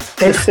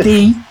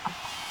 FD.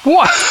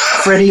 What?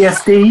 Freddie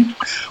FD.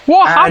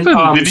 What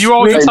happened? Did you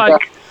all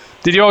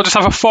just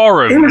have a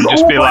forum and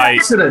just be like,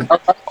 accident.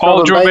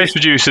 all drum and bass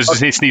producers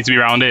just need to be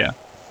around here?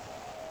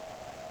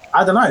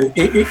 I don't know.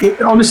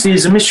 It honestly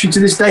is a mystery to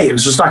this day. It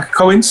was just like a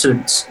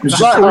coincidence. It was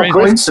just That's a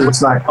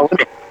coincidence. Like, sort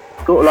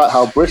of like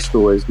how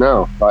Bristol is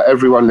now. Like,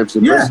 everyone lives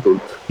in Bristol.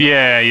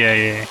 Yeah.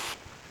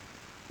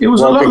 It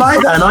was a lot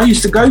like that, and I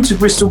used to go to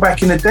Bristol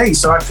back in the day,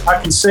 so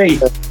I can say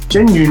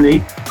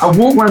genuinely, I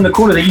walked around the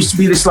corner. There used to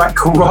be this like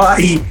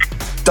karate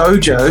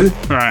dojo.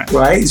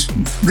 Right.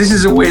 This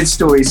is a weird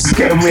story. It's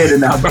getting weirder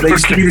now, but there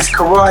used to be this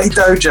karate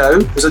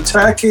dojo. It was a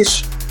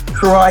Turkish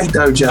karate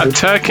dojo. A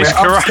Turkish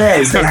karate.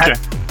 Upstairs they had,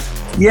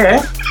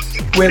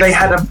 where they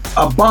had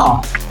a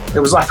bar. It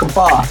was like a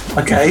bar.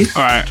 Okay.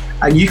 All right.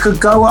 And you could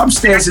go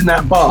upstairs in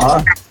that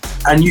bar,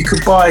 and you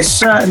could buy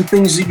certain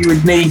things that you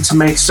would need to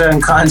make certain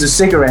kinds of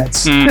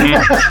cigarettes.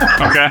 Mm-hmm.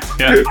 Okay,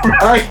 yeah.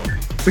 Right?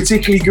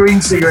 Particularly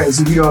green cigarettes,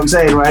 if you know what I'm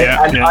saying, right?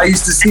 Yeah, and I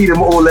used to see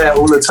them all there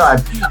all the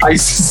time. I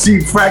used to see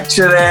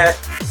Fracture there,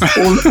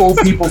 all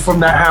people from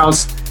that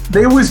house.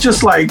 There was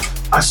just like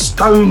a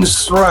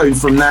stone's throw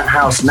from that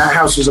house, and that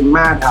house was a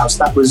madhouse.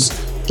 That was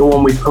the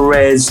one with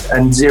Perez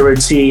and Zero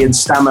T and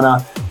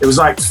Stamina. There was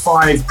like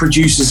 5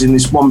 producers in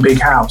this one big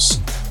house.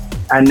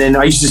 And then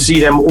I used to see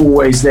them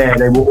always there.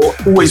 They were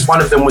always, one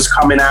of them was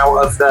coming out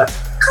of the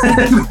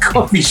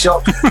coffee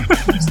shop,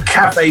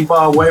 cafe,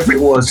 bar, whatever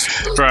it was,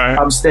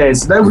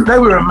 upstairs. They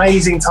were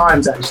amazing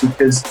times, actually,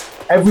 because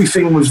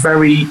everything was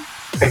very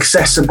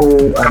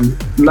accessible and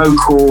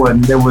local.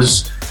 And there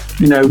was,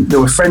 there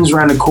were friends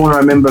around the corner. I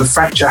remember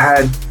Fracture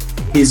had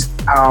his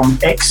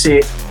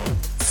exit,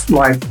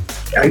 like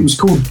It was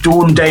called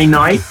Dawn Day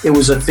Night. It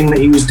was a thing that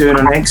he was doing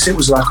on X. It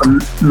was like a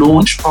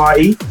launch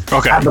party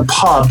at the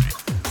pub.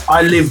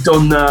 I lived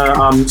on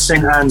the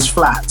St. Anne's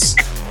Flats,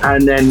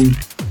 and then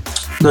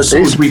the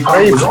Salisbury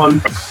pub was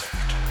on.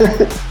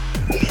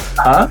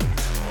 Huh?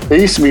 There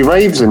used to be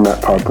raves in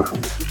that pub.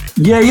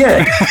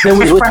 Yeah. There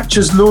was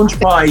Fracture's launch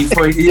party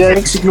for his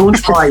exit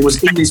launch party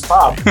was in this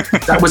pub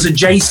that was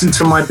adjacent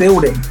to my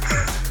building.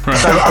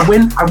 So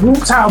I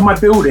walked out of my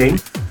building.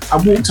 I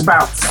walked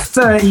about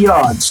 30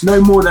 yards, no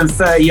more than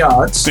 30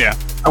 yards. Yeah.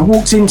 I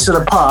walked into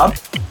the pub,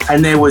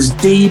 and there was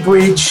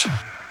D-Bridge.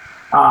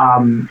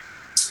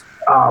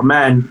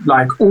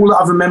 Like all the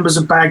other members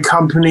of Bad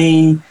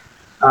Company,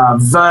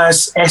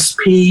 Verse,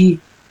 SP.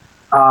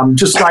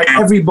 Just like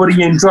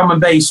everybody in drum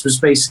and bass was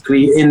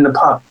basically in the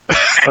pub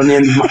on the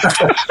end of my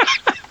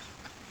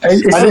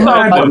It's a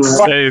mad one,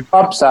 right?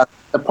 Pub's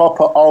the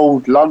proper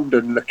old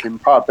London-looking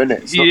pub, isn't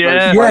it?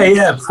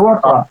 Yeah,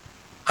 proper.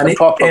 And it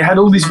had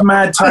all these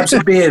mad types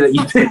of beer that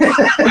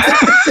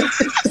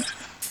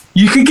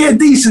you could get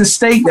decent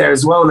steak there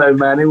as well, though,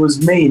 man. It was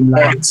mean,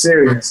 like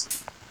serious.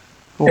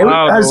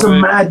 Wow, it was a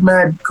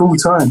mad, cool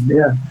time.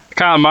 Yeah, I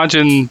can't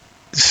imagine.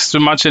 Just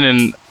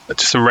imagining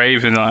just a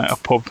rave in like a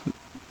pub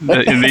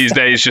in these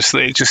days.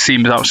 It just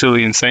seems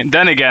absolutely insane.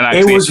 Then again,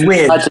 actually, it was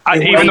weird.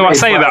 Even though I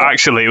say that,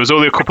 actually, it was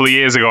only a couple of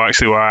years ago,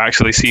 actually, where I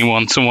actually seen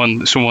one.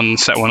 Someone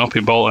set one up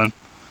in Bolton.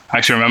 I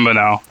actually remember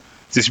now.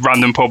 This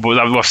random pub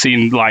I've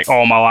seen like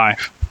all my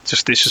life.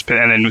 It's just been,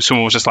 and then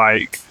someone was just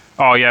like,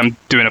 "Oh yeah, I'm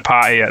doing a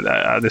party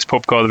at this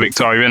pub called the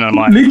Victoria Inn." I'm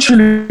like,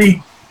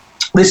 literally,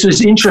 this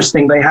was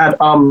interesting. They had,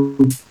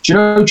 do you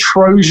know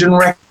Trojan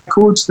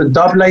Records, the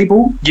dub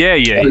label?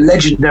 Yeah.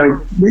 Legendary.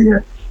 Yeah.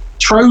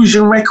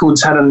 Trojan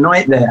Records had a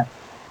night there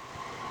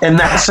in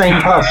that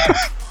same pub.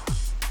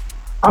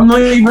 I'm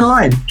not even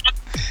lying.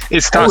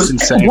 That's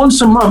insane. Once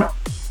a month.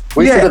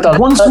 We should have done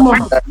once a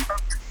month.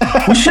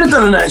 We should have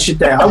done an action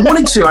day. I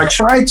wanted to. I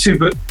tried to,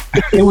 but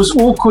it was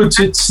awkward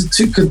to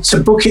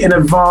book it in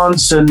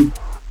advance. And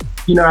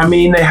you know, I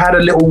mean, they had a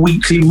little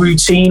weekly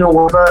routine or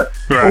whatever.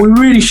 Right. But we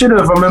really should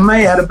have. I mean,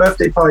 May had a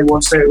birthday party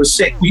once there. It was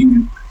sick.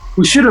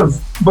 We should have,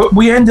 but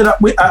we ended up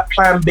at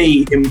Plan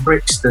B in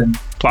Brixton,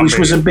 which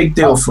was a big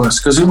deal for us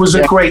because it was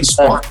a great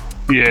spot.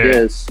 Yeah.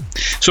 Yes.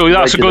 So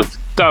that's a good.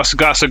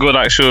 That's a good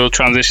actual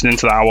transition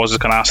into that. I was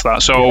just going to ask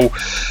that. So,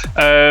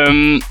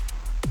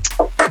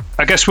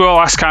 I guess we'll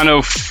ask kind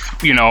of,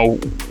 you know,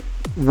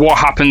 what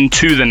happened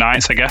to the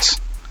nights, I guess.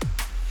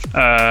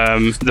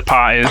 The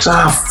parties.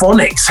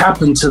 Phonics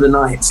happened to the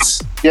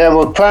nights. Yeah,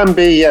 well, Plan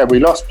B, we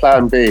lost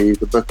Plan B,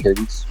 the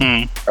bookings.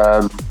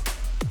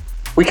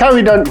 We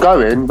carried on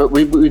going, but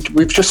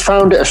we've just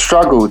found it a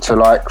struggle to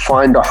like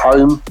find a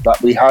home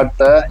that we had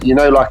there. You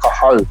know, like a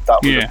home that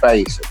was a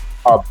base, a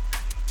pub.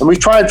 And we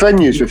tried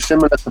venues with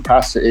similar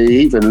capacity,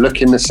 even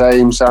looking the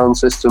same sound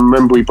system.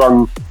 Remember, we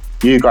brung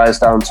you guys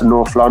down to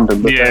North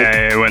London, but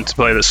we went to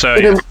play the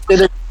Surrey.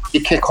 Didn't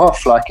kick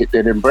off like it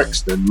did in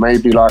Brixton.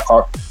 Maybe like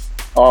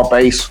our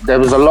base. There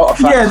was a lot of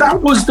factors. Yeah,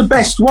 that was the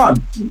best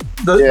one.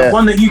 The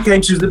one that you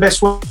came to was the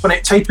best one. When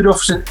it tapered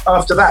off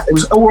after that, it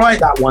was all right.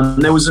 That one.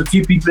 There was a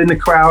few people in the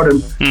crowd,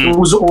 and it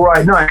was all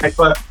right night.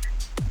 But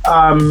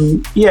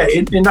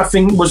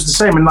nothing was the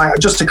same. And like,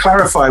 just to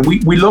clarify,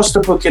 we lost a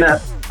booking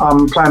at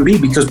Plan B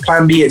because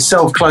Plan B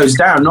itself closed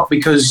down, not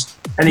because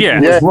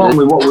anything was wrong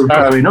with what was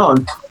going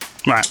on.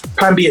 Right.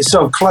 Plan B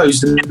itself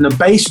closed, and in the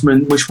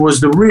basement, which was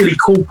the really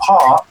cool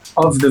part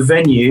of the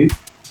venue,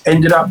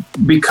 ended up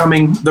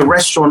becoming the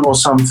restaurant or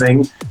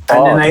something.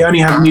 And then they only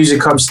have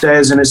music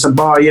upstairs, and it's a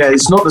bar. Yeah,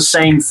 it's not the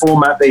same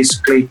format,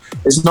 basically.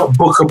 It's not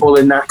bookable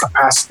in that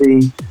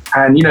capacity.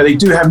 And, you know, they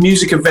do have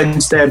music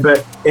events there,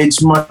 but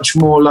it's much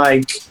more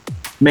like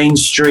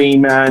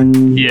mainstream,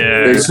 and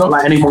it's not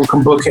like anyone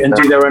can book it and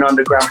do their own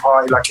underground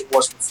party like it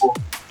was before.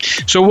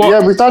 So what?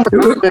 Yeah, we've done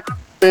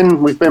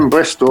We've been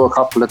Bristol a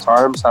couple of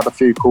times, had a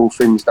few cool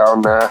things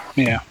down there.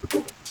 Yeah.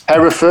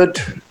 Hereford,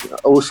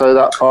 also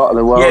that part of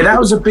the world. Yeah, that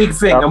was a big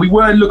thing. And we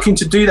weren't looking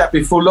to do that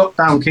before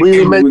lockdown kicked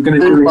in. We were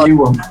going to do a new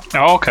one.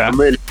 Oh, okay. I'm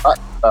really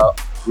happy about.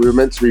 We were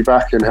meant to be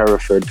back in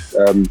Hereford.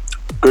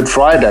 Good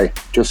Friday,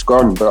 just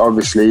gone, but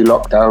obviously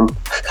lockdown.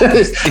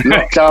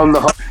 Lockdown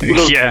the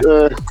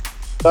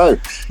whole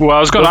Well, I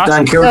was going to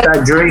ask. Killed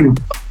that dream.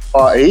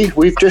 Party.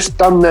 We've just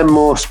done them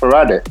more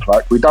sporadic.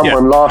 Like we done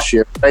one last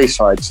year,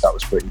 Baysides. That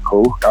was pretty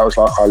cool. That was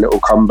like our little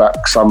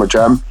comeback summer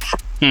jam.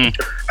 Had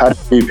a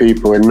few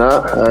people in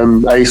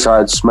that.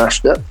 A-Side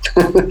smashed it.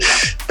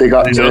 Big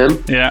up to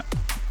him. Yeah.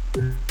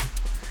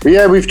 But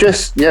yeah, we've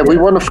just we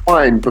want to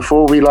find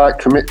before we like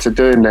commit to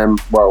doing them.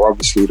 Well,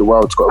 obviously the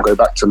world's got to go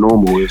back to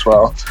normal as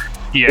well.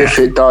 Yeah. If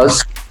it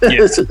does,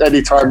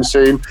 anytime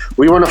soon,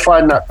 we want to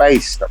find that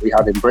base that we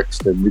had in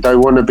Brixton. We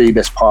don't want to be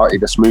this party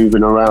that's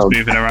moving around.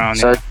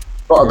 So it's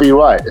got to be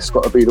right. It's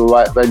got to be the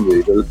right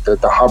venue,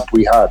 the hub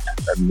we had,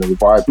 and the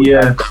vibe we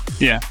had.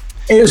 Yeah.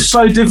 It was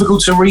so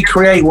difficult to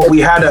recreate what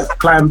we had at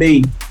Plan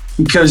B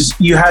because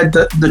you had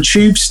the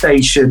tube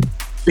station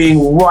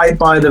being right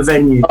by the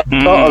venue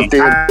and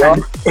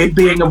it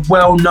being a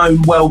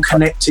well-known,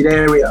 well-connected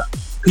area.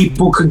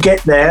 People could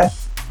get there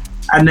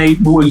and they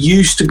were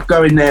used to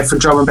going there for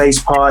drum and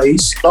bass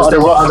parties.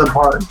 There were other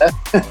parties.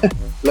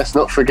 Let's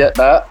not forget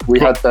that we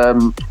had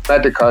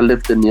Medica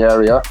lived in the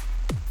area.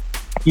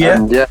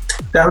 Yeah,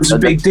 that was a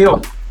big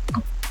deal.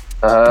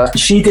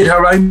 She did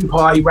her own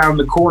party round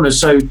the corner,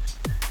 so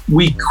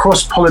we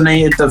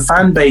cross-pollinated the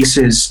fan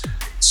bases.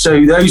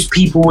 So those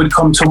people would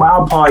come to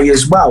our party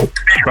as well.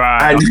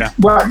 Right. And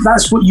well,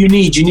 that's what you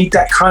need. You need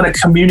that kind of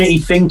community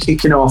thing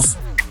kicking off.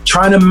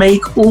 Trying to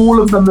make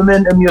all of the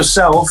momentum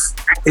yourself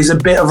is a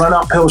bit of an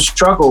uphill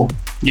struggle.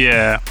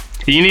 Yeah.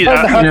 You need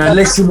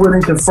unless you're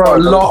willing to throw a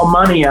lot of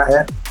money at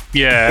it.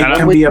 Yeah. It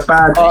can be a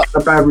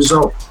bad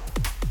result.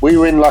 We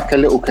were in like a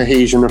little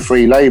cohesion of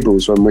 3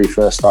 labels when we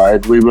first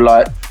started. We were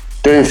like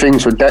doing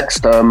things with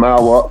Dexter and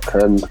Malwok,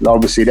 and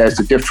obviously there's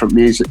a different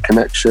music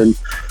connection.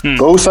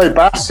 But also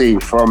Bassi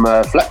from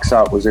Flex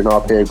Out was in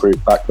our peer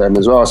group back then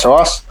as well. So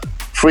us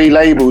 3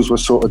 labels were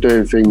sort of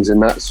doing things in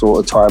that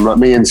sort of time. Like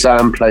me and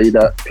Sam played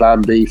at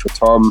Plan B for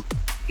Tom.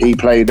 He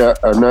played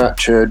at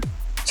Nurtured.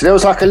 So there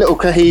was like a little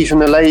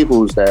cohesion of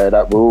labels there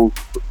that were all...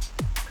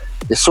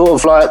 It's sort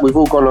of like we've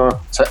all gone our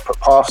separate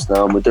paths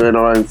now and we're doing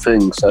our own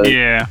thing. So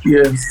yeah.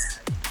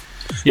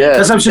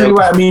 That's absolutely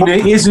right. I mean,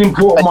 it is an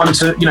important one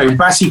to,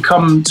 Bassi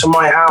come to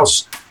my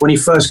house when he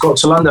first got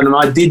to London, and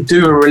I did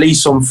do a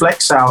release on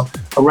Flex Out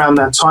around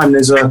that time.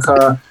 There's a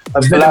Willem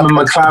and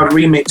McLeod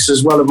remix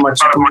as well of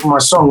my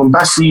song, and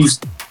Bassi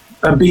used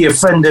to be a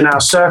friend in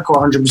our circle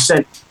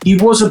 100%.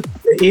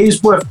 It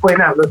is worth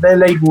pointing out that their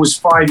label was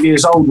 5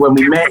 years old when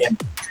we met him.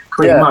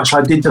 Pretty much.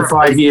 I did the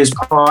 5 years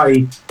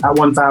party at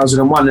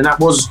 1001, and that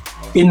was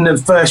in the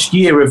first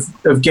year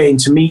of getting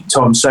to meet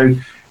Tom. So,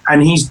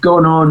 and he's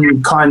gone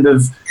on kind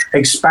of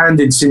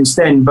expanded since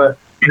then, but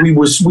we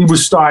were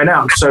starting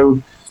out.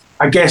 So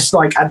I guess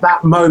like at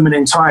that moment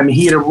in time,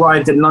 he had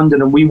arrived in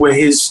London and we were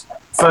his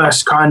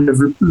first kind of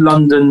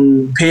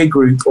London peer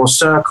group or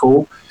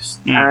circle.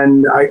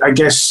 And I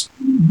guess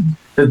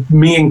that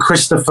me and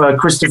Christopher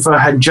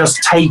had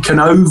just taken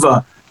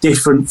over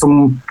Different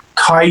from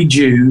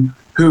Kaiju,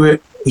 who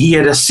he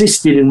had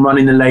assisted in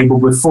running the label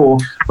before,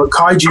 but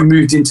Kaiju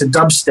moved into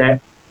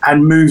dubstep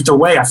and moved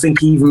away. I think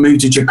he even moved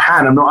to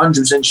Japan. I'm not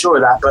 100% sure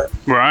of that, but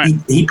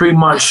he pretty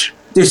much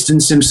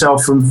distanced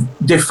himself from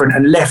Different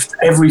and left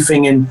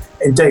everything in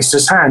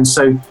Dexter's hands.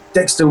 So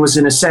Dexter was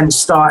in a sense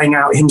starting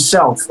out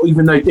himself,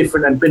 even though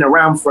Different had been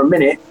around for a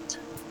minute.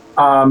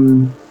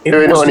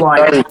 It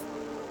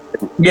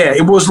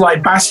was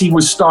like Bassi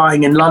was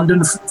starting in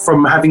London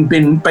from having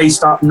been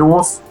based up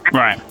north.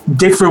 Right.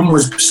 Different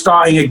was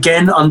starting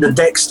again under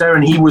Dexter,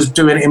 and he was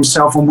doing it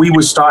himself, and we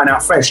were starting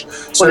out fresh.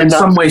 So in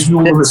some ways, we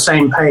were on the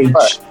same page.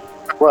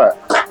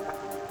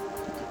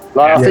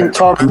 I think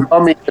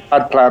Tommy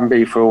had Plan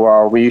B for a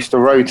while. We used to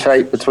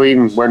rotate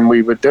between when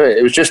we would do it.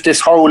 It was just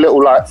this whole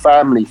little like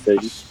family thing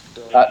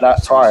at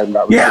that time.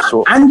 That was just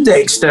sort of... and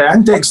Dexter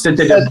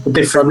did a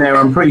Different there.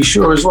 I'm pretty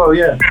sure as well.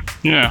 Yeah.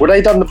 Well,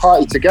 they done the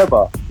party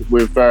together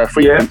with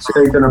Frequency. Yeah,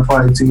 they done a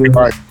party together.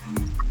 Right.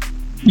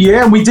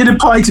 Yeah, we did a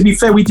party. To be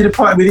fair, we did a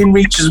party with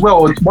InReach as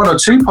well, or 1 or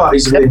 2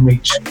 parties with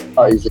InReach.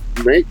 Parties with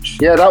InReach.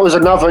 Yeah, that was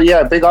another.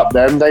 Yeah, big up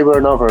them. They were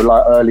another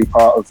like early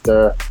part of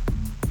the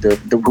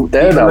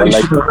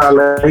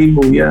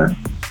label. Yeah.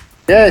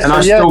 Yeah, and so,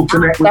 I still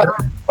connect with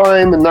that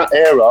time and that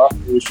era.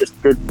 It was just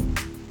good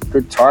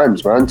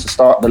times, man, to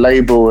start the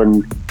label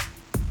and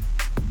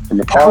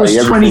the party. That was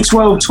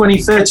 2012,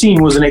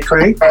 2013, wasn't it,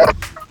 Craig?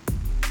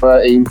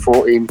 13,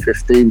 14,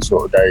 15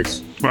 sort of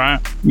days. Right.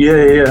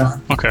 Yeah.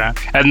 Okay.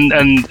 And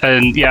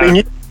yeah. I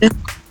mean, you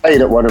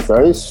played at one of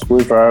those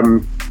with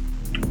Dom,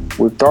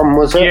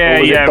 was it?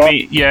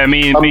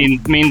 Me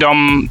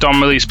and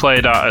Dom release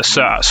played at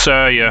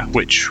Surya,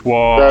 which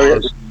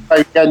was...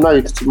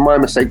 it's my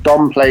mistake.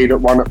 Dom played at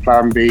one at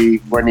Plan B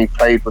when he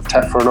played with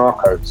Tefra and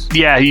Arcos.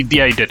 Yeah, he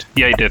did.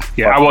 Yeah,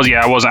 I wasn't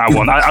at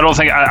one. I don't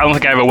think I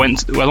ever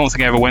went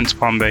to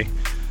Plan B.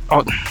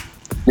 Oh.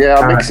 Yeah,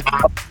 I'm mixing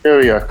up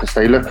Surya because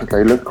they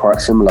look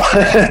quite similar.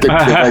 There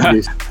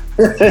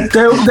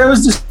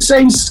was the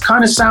same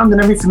kind of sound and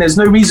everything. There's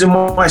no reason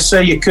why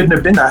Surya couldn't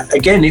have been that.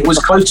 Again, it was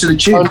close to the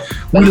tune.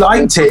 We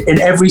liked it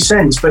in every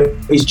sense, but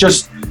it's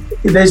just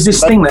there's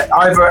this thing that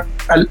either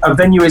a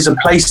venue is a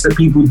place that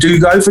people do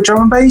go for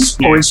drum and bass,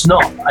 or it's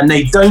not, and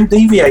they don't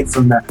deviate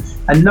from that.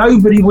 And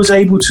nobody was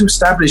able to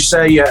establish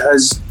Surya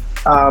as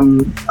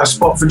a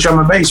spot for drum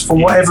and bass for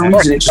whatever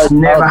reason. It just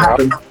never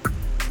happened.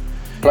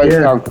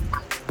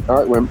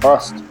 It went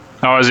bust.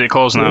 Oh, is it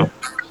closed now?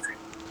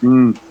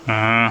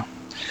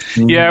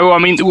 Yeah, well, I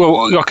mean,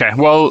 okay.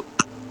 Well,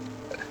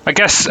 I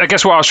guess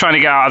what I was trying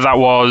to get out of that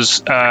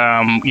was,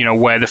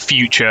 where the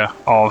future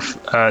of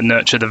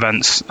nurtured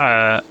events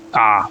are.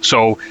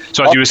 So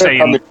as you were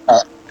saying,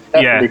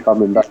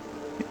 coming back.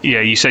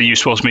 Yeah, you said you're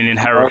supposed to be in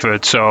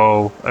Hereford,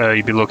 so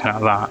you'd be looking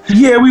at that.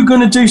 Yeah, we're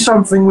going to do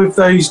something with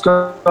those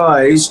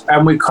guys,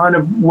 and we're kind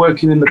of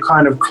working in the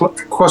kind of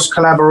cross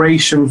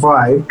collaboration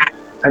vibe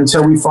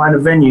until we find a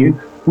venue.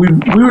 We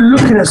were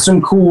looking at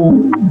some cool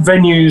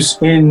venues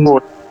in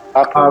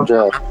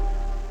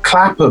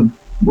Clapham,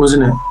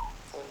 wasn't it?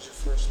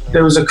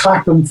 There was a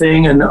Clapham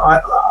thing, and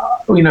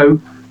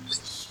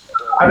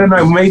I don't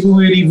know, maybe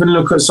we'd even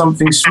look at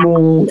something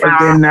small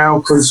again now,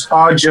 because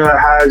Arja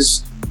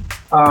has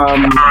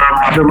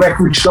the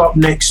record shop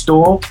next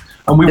door,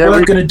 and we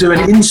were going to do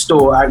an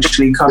in-store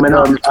actually coming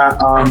up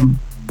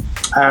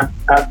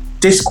at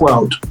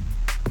Discworld.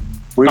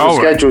 We were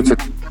scheduled to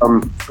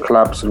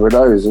collabs with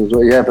those as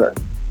well, yeah, but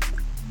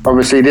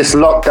obviously this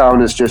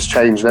lockdown has just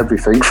changed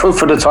everything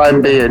for the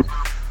time being.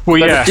 Well,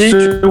 yeah.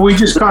 So we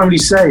just can't really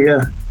say,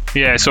 yeah.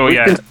 Yeah, so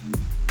yeah.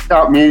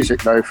 Out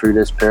music though through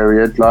this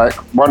period, like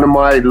one of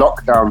my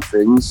lockdown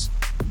things,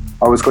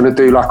 I was going to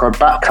do like a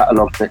back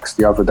catalogue mix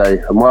the other day,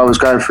 and while I was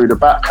going through the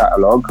back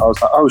catalogue, I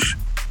was like, oh,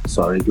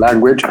 sorry,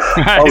 language.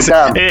 Oh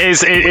damn,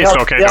 it's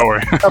okay, don't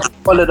worry. We haven't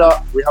followed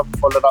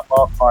up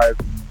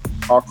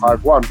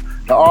Archive 1.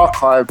 The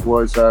Archive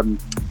was an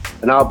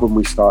album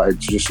we started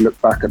to just look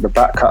back at the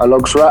back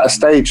catalogue. So we're at a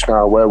stage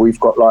now where we've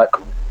got like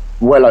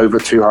well over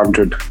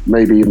 200,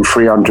 maybe even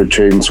 300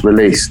 tunes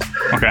released.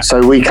 Okay. So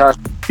we can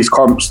these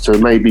comps to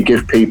maybe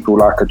give people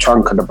like a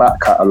chunk of the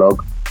back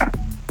catalogue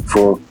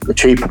for a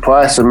cheaper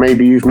price, and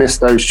maybe you've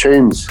missed those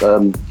tunes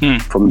from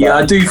that. Yeah,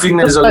 I do think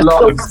there's a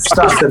lot of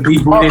stuff that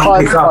people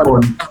didn't pick up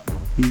on.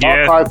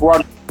 Yeah. Archive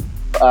 1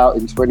 out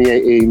in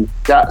 2018,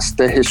 that's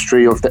the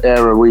history of the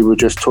era we were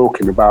just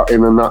talking about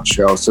in a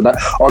nutshell. So that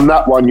on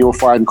that one you'll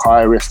find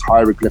Kyrist,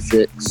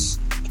 Hieroglyphics,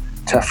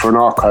 Tefra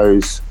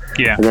Narcos.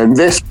 Yeah. And then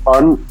this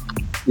one,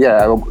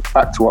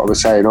 back to what I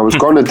was saying, I was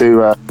going to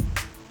do a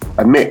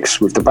mix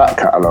with the back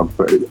catalogue,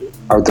 but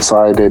I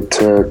decided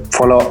to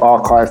follow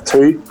Archive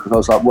 2 because I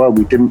was like, well,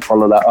 we didn't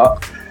follow that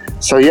up.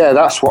 So yeah,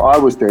 that's what I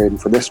was doing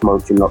for this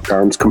month in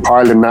lockdowns,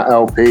 compiling that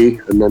LP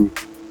and then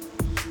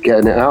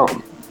getting it out.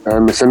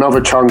 It's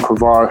another chunk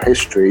of our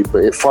history,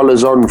 but it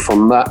follows on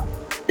from that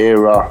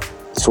era,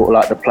 sort of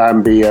like the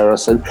Plan B era.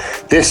 So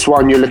this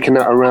one you're looking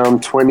at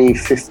around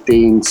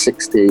 2015,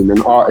 16,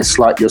 and artists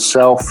like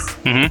yourself,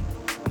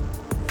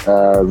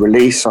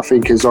 Release, I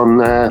think, is on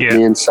there,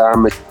 me and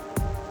Sam.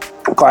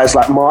 Guys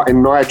like Martin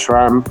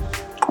Nitram,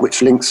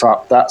 which links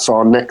up, that's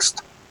our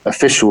next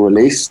official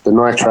release, the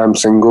Nitram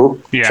single.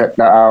 Check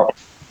that out,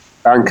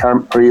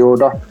 Bandcamp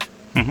pre-order.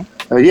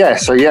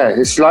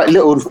 It's like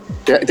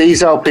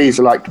these LPs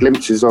are like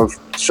glimpses of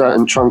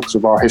certain chunks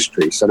of our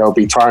history, so they'll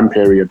be time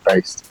period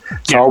based.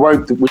 So I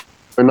won't do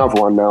another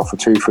one now for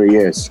 2-3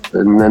 years,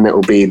 and then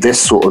it'll be this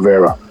sort of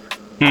era.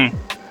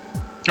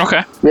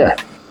 Okay. Yeah.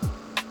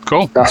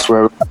 Cool. That's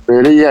where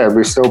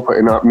we're still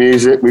putting up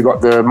music. We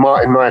got the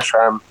Martin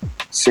Nitram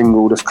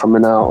single that's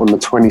coming out on the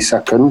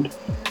 22nd.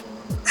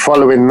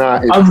 Following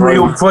that is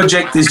Unreal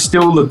Project is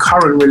still the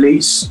current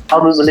release.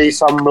 Current release,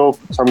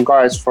 some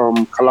guys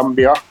from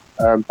Colombia,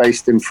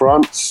 based in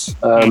France.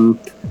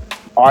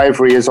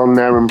 Ivory is on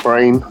there and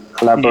Brain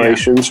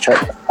collaborations. Check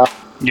that out.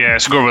 Yeah,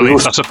 it's a good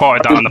release. I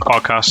supported that on the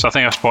podcast. I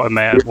think I supported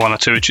one or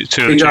two of the Big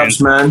tunes.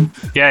 ups, man.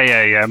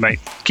 Yeah, mate.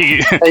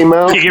 Keep Hey,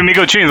 Mel. giving me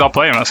good tunes, I'll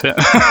play them, that's it.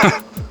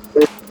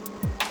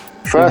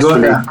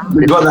 Firstly,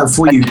 we got that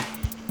for you.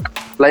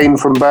 Blaine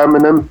from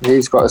Birmingham,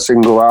 he's got a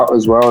single out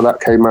as well. That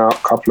came out a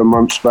couple of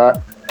months back.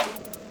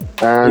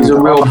 And He's a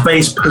real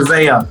bass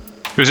purveyor.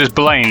 Who's this,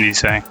 Blaine, did you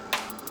say?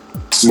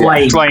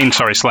 Slane. Slane,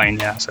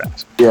 yeah. That's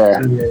it.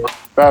 Yeah,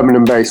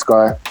 Birmingham bass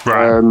guy.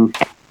 Right.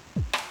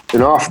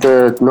 And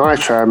after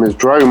Nitram is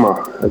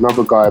Droma,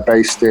 another guy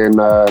based in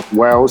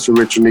Wales,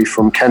 originally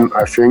from Kent,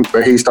 I think,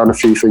 but he's done a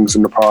few things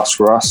in the past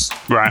for us.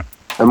 Right.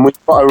 And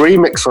we've got a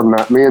remix on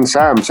that, me and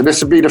Sam. So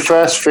this would be the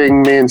first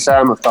thing me and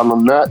Sam have done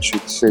on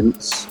Nurtured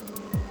since,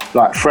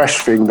 like, fresh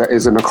thing that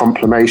isn't a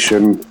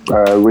compilation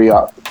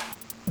re-up.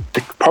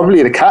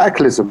 Probably the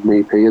Cataclysm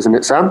EP, isn't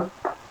it, Sam?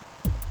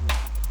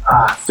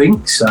 I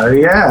think so,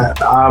 yeah.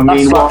 I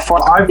mean,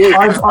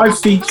 I've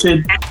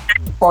featured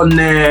on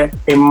there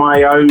in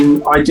my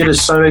own. I did a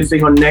solo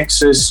thing on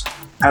Nexus,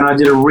 and I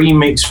did a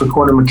remix for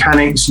Quantum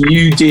Mechanics.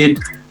 You did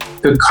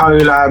the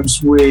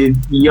collabs with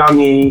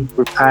Youngie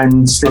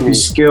and Slippy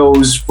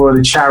Skills for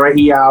the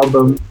charity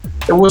album.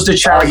 It was the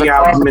charity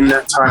album in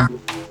that time.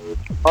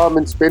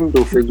 Armin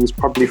Spindle thing was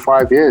probably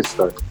 5 years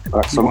though.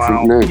 Like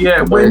something new.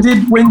 Yeah, when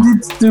did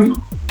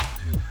the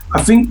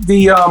I think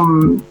the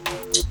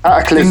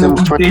Cataclysm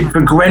did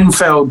the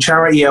Grenfell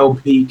charity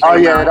LP. Oh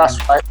yeah, that's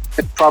right.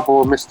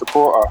 Trouble, Mr.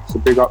 Porter. So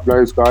big up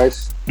those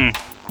guys.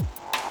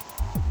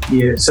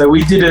 Yeah, so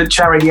we did a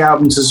charity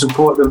album to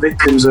support the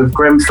victims of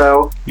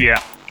Grenfell.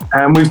 Yeah.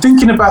 And we're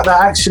thinking about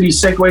that actually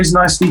segues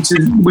nicely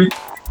to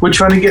we're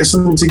trying to get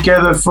something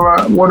together for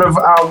one of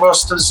our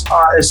roster's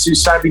artists who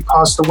sadly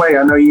passed away.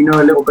 I know you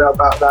know a little bit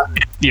about that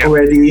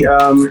already.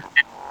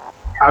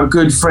 Our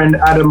good friend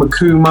Adam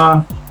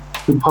Akuma,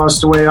 who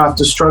passed away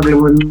after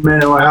struggling with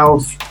mental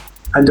health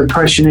and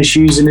depression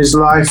issues in his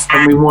life,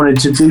 and we wanted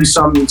to do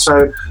something.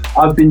 So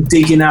I've been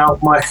digging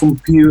out my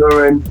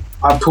computer and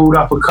I pulled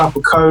up a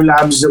couple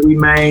collabs that we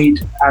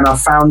made, and I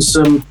found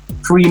some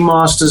free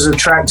masters of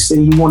tracks that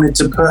he wanted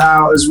to put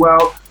out as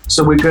well.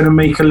 So we're going to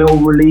make a little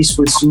release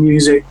with some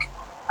music.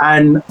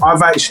 And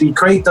I've actually,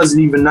 Craig doesn't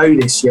even know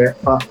this yet,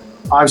 but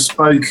I've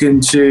spoken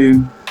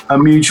to a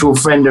mutual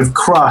friend of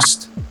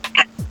Crust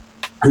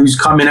who's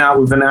coming out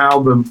with an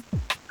album.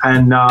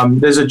 And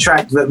there's a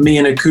track that me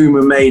and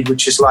Akuma made,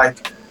 which is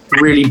like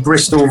really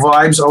Bristol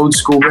vibes, old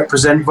school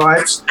represent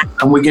vibes.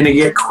 And we're going to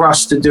get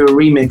Crust to do a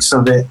remix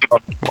of it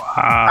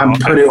and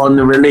put it on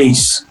the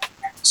release.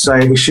 So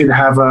it should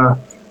have a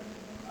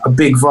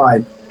big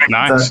vibe.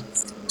 Nice.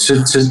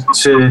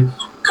 To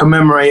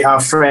commemorate our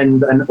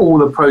friend, and all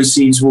the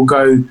proceeds will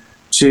go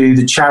to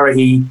the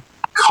charity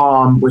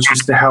Calm, which is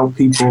to help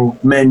people,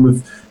 men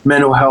with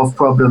mental health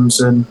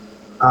problems and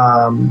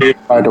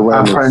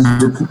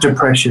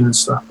depression and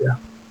stuff. Yeah.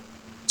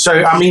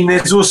 So I mean,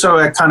 there's also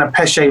a kind of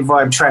Pesce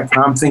vibe track,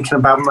 and I'm thinking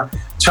about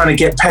trying to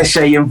get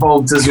Pesce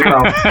involved as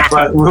well.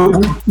 But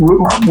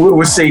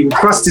we'll see.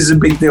 Crust is a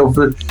big deal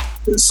for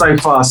so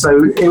far,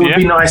 so it would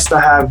be nice to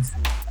have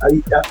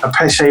a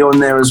Pesce on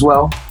there as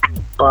well.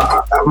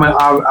 But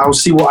I'll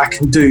see what I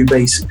can do.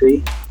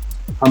 Basically,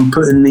 I'm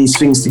putting these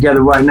things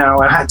together right now.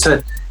 I had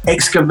to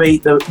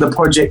excavate the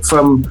project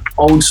from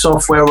old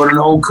software on an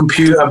old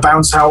computer,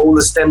 bounce out all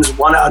the stems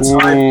one at a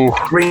time,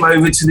 bring them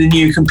over to the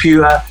new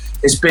computer.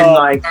 It's been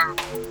like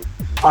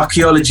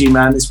archaeology,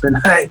 man. It's been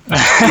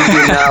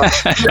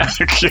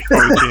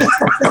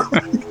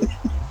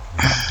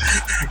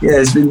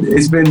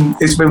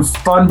it's been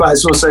fun, but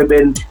it's also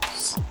been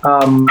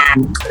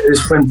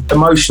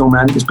emotional,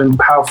 man. It's been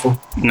powerful.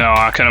 No,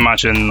 I can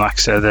imagine. Like I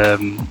said,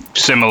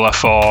 similar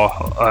for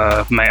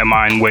a mate of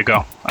mine,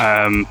 Wiggo,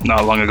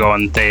 not long ago,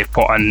 and they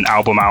put an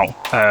album out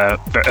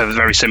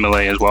very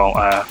similarly as well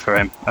for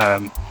him,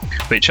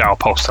 which I'll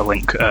post a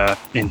link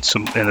in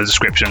the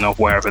description of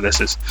wherever this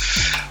is.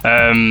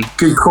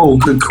 Good call,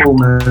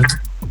 man.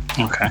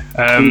 Okay.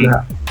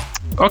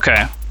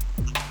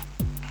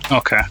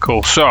 Okay,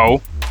 cool.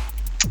 So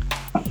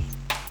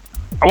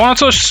I want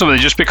to touch something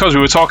just because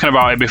we were talking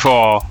about it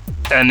before,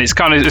 and it's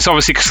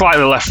obviously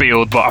slightly left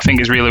field, but I think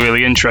it's really,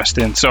 really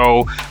interesting.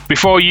 So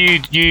before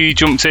you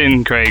jumped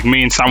in, Craig,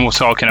 me and Sam were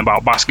talking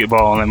about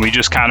basketball, and we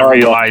just kind of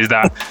realised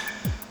that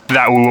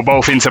we were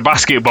both into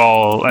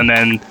basketball, and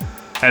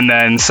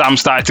then Sam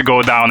started to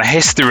go down a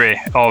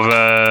history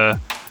of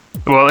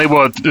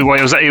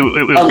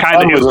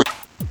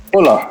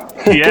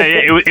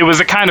it was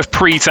a kind of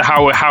pre to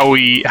how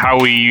we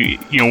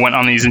went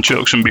on his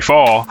introduction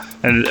before,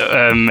 and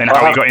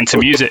how he got into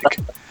music.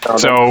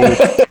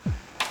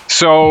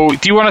 So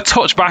do you want to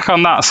touch back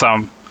on that,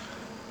 Sam?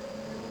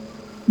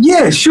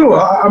 Yeah, sure.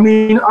 I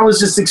mean, I was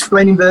just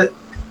explaining that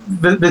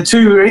the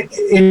two are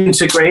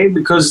integrated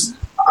because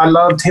I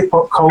loved hip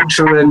hop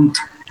culture, and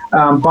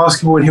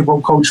basketball and hip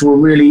hop culture were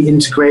really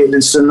integrated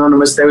and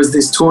synonymous. There was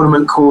this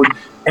tournament called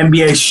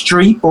NBA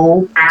Street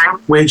Ball,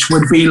 which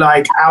would be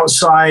like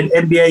outside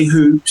NBA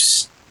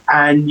hoops,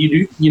 and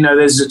you know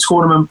there's a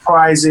tournament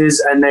prizes,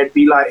 and there'd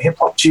be like hip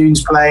hop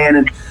tunes playing,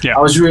 and I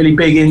was really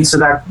big into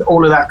that,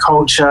 all of that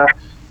culture.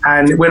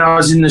 And when I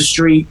was in the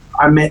street,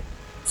 I met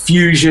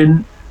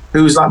Fusion,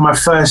 who was like my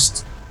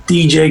first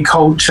DJ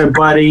culture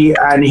buddy,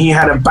 and he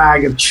had a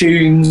bag of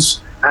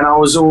tunes, and I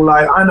was all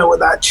like, I know what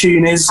that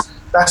tune is.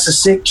 That's a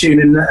sick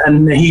tune.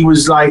 And he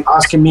was like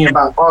asking me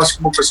about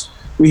basketball because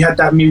we had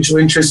that mutual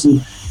interest.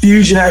 And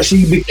Fusion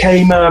actually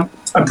became a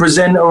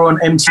presenter on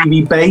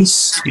MTV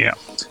Base,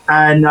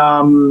 and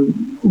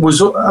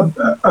was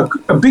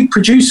a big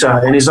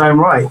producer in his own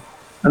right.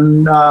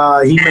 And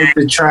he made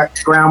the track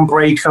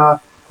Groundbreaker.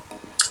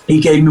 He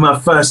gave me my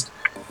first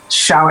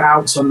shout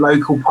outs on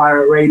local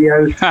pirate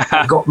radio.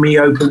 Got me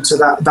open to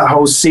that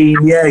whole scene.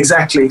 Yeah,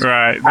 exactly.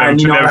 Right. And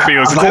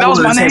that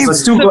was my name. I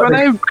still got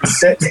the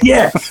cassette,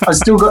 I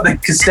still got the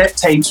cassette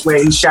tapes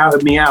where he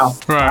shouted me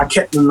out. Right. I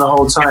kept them the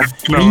whole time.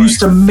 He used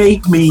to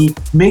make me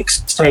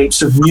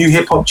mixtapes of new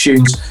hip hop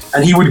tunes,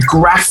 and he would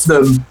graph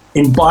them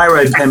in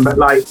biro pen, but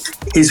like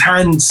his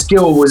hand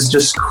skill was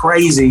just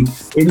crazy.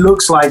 It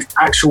looks like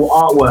actual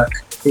artwork.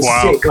 It's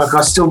sick. Like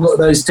I still got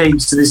those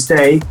tapes to this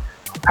day.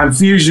 And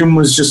Fusion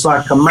was just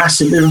like a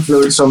massive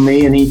influence on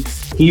me, and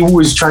he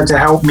always tried to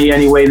help me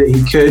any way that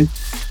he could.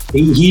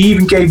 He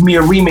even gave me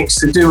a remix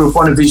to do of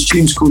one of his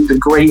tunes called The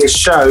Greatest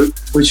Show,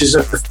 which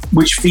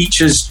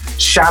features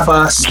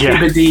Shabba,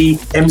 Skibbity,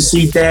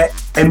 MC Det,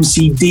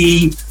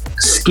 MC-D,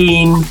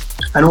 Skeen,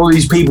 and all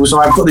these people. So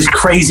I've got this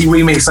crazy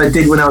remix I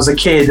did when I was a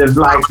kid of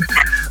like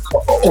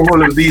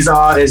all of these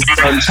artists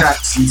and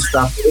tracks and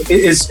stuff.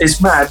 It's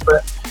mad,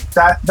 but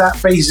that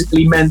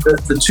basically meant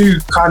that the two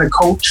kind of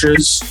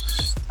cultures,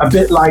 a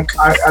bit like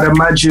I'd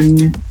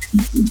imagine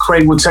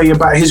Craig will tell you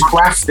about his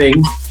graph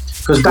thing,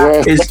 because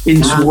that is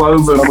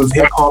interwoven with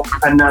hip hop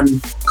and then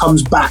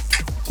comes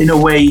back in a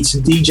way to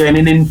DJing,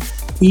 and then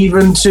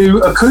even to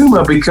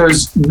Akuma,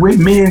 because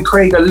me and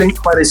Craig are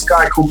linked by this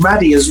guy called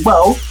Maddie as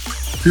well,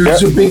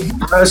 who's a big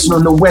person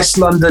on the West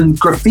London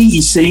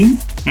graffiti scene,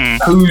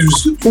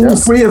 who's all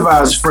three of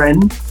ours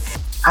friend,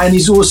 and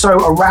he's also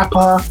a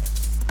rapper,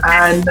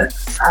 and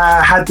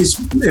had this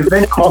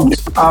event called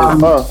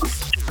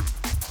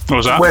what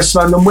was that? West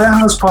London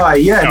Warehouse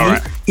Party.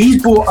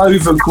 He's brought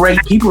over great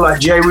people like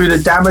J. Ruler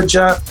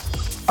Damager,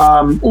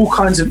 all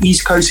kinds of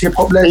East Coast hip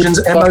hop legends,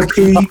 MOP.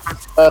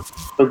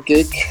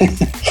 Okay.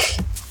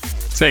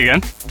 Say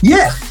again.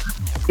 Yeah.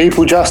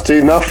 People Just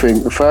Do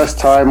Nothing. The first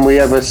time we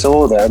ever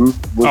saw them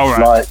was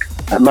like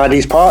at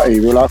Maddie's party.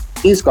 We were like,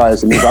 these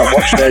guys, and we like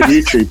watched their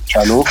YouTube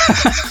channel.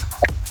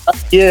 A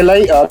year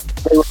later,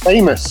 they were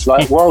famous,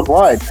 like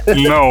worldwide.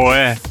 No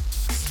way.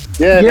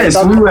 Yeah,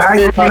 yes, we were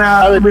hanging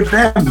out with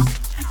them.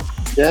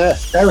 Yeah,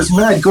 that was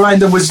mad.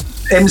 Grindr was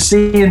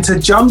MCing to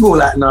Jungle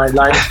that night.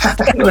 Like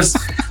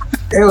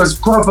it was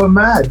proper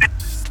mad.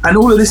 And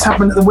all of this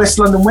happened at the West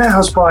London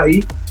Warehouse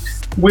party.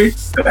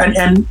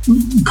 And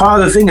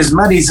part of the thing is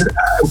Maddie's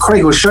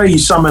Craig will show you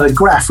some of the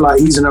graph. Like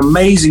he's an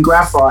amazing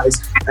graph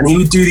artist, and he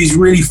would do these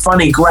really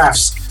funny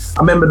graphs. I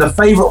remember the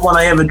favourite one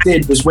I ever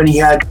did was when he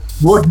had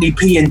Rodney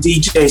P and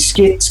DJ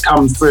Skits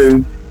come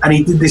through, and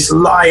he did this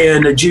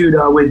lion, a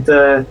Judah with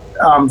the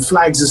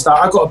flags and stuff.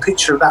 I got a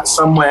picture of that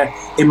somewhere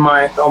in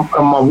my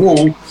on my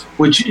wall,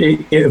 which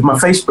of my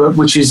Facebook,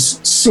 which is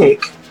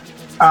sick.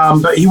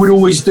 But he would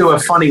always do a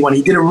funny one.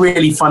 He did a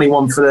really funny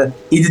one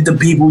he did the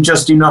People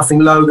Just Do Nothing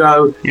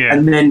logo,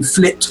 and then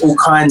flipped all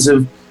kinds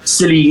of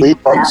silly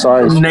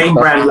name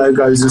brand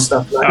logos and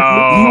stuff like that.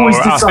 Oh,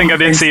 I think I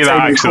did see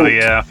that actually.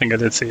 Yeah, I think I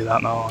did see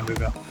that not long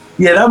ago.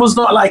 Yeah, that was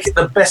not like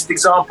the best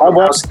example of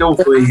how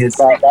skillful he is.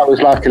 That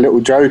was like a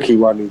little jokey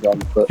one he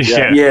done. But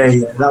yeah,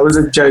 that was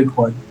a joke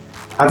one.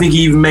 I think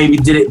he even maybe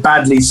did it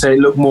badly so it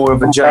looked more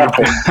of a joke.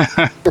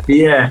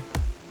 Yeah.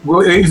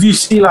 Well, if you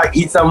see, like,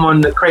 he's done one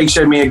that Craig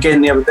showed me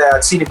again the other day.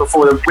 I'd seen it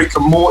before, the Rick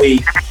and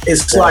Morty.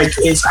 It's like,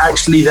 it's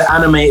actually the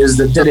animators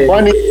that did it.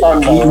 I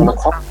can't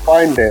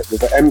find it with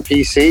the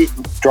MPC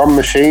drum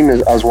machine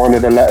as one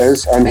of the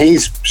letters, and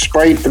he's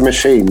sprayed the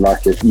machine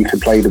like if you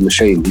could play the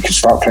machine, you could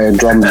start playing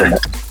drums on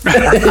it.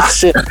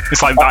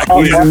 It's like that.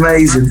 He's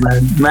amazing,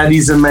 man.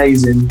 Maddie's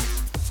amazing.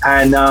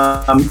 And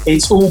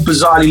it's all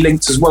bizarrely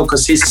linked as well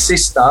because his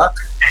sister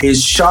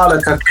is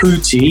Sharla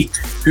Kakuti,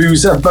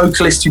 who's a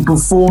vocalist who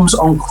performs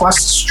on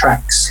Crust's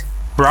tracks.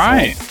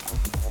 Right.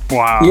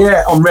 Wow.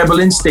 Yeah, on Rebel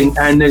Instinct,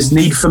 and there's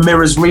Need for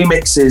Mirrors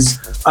remixes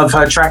of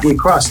her track with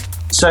Crust.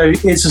 So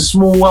it's a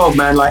small world,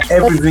 man. Like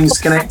everything's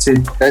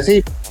connected. There's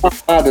even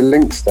other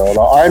links though.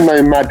 Like I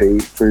know Maddie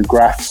through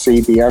Graph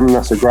CBM,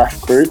 that's a Graph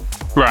crew.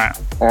 Right.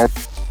 And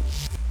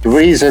the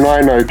reason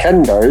I know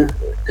Kendo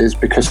is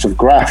because of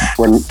Graph.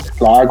 When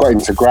I got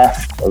into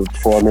Graph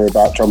before I knew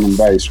about drum and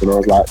bass when I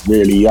was like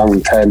really young,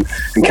 10,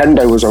 and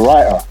Kendo was a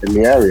writer in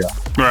the area.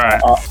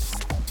 Right.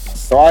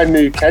 So I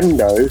knew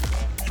Kendo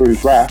through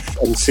Graph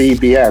and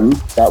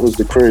CBM. That was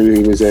the crew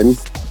he was in.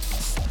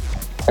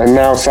 And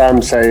now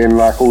Sam's saying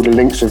like all the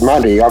links with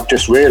Maddie. I've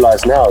just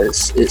realised now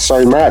it's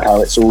so mad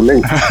how it's all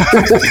linked.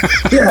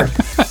 Yeah.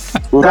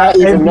 That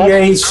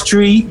NBA,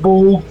 street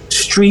ball,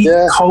 street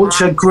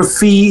culture,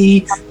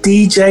 graffiti,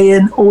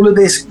 DJing, all of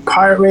this,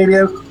 pirate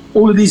radio,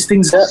 all of these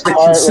things are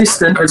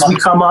consistent as we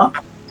come up,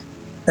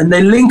 and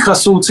they link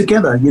us all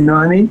together. You know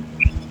what I mean?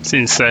 It's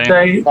insane.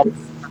 It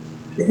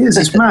is.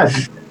 It's mad,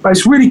 but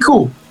it's really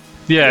cool.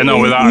 Yeah, no,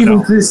 without a even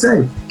doubt. to this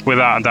day.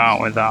 Without a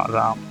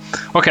doubt.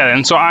 Okay,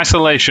 then. So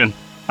isolation.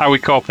 How are we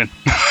coping?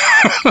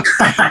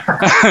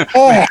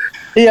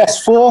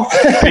 PS4.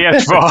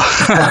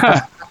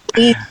 PS4.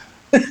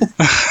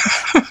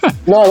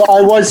 No,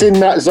 I was in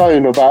that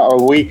zone about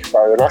a week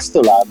ago, and I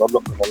still am. I'm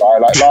not going to lie.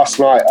 Like last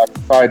night, I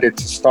decided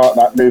to start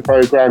that new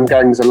program,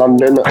 Gangs of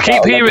London. I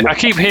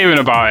keep hearing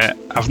about it.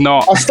 I've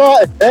not. I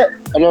started it,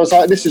 and I was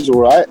like, "This is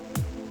all right."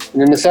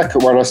 And then the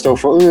second one, I still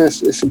thought,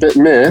 it's a bit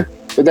meh.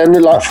 But then,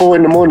 at like 4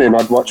 a.m,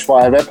 I'd watch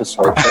 5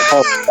 episodes.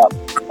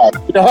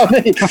 You know what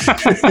I mean?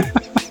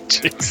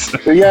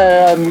 But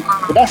yeah,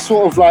 but that's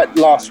sort of like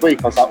last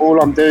week. I was like, all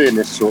I'm doing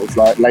is sort of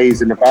like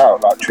lazing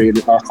about, like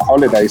treating it like a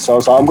holiday. So I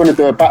was like, I'm going to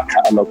do a back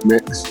catalogue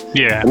mix.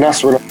 Yeah. And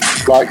that's when I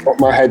like got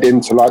my head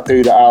into like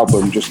do the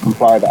album, just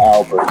compile the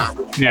album.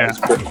 Yeah.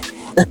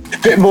 A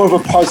bit more of a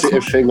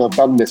positive thing I've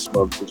done this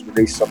month is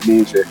release some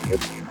music. And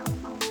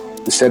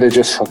instead of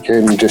just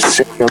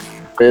sitting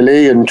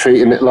really and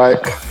treating it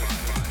like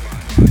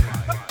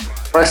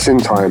pressing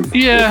time,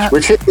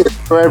 which is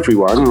for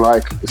everyone,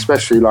 like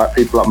especially like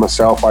people like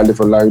myself. I live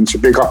alone, so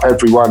big up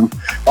everyone.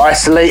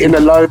 Isolating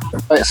alone,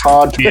 it's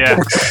hard.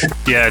 Yeah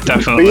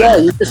Definitely. But yeah,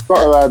 you just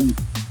got to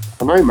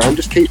I know, man,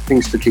 just keep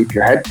things to keep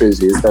your head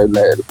busy and don't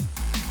let it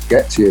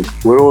get to you.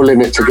 We're all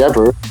in it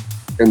together at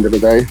the end of the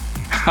day.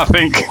 I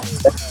think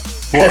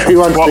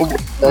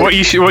what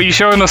you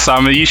showing us,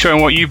 Sam? Are you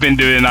showing what you've been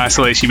doing in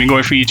isolation? You've been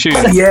going through your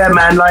tunes? Yeah,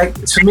 man. Like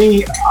to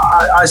me,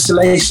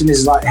 isolation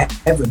is like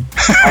heaven.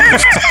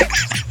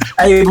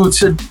 I'm able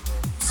to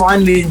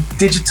finally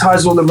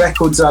digitize all the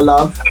records I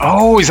love.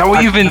 Oh, is that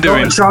what you've been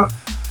doing?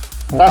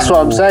 That's what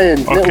I'm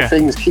saying. Okay. Little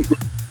things keep.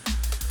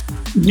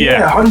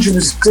 Yeah,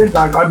 100%.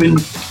 Like I've been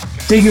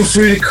digging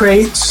through the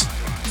crates,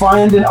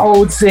 finding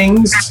old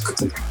things,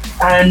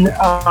 and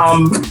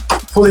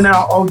pulling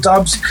out old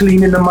dubs,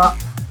 cleaning them up,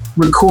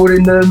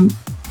 recording them,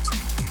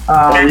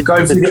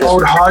 going through the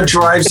old hard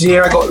drives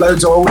here. I got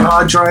loads of old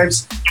hard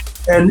drives,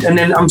 and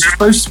then I'm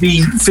supposed to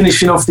be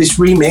finishing off this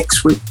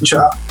remix, which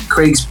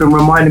Craig's been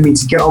reminding me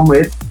to get on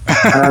with,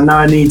 and now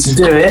I need to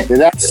do it.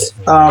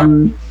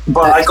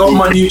 But I got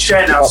my new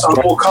chair now, so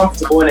I'm more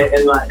comfortable in it,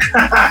 and like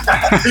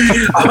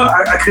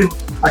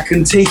I I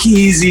can take it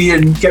easy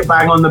and get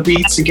back on the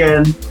beats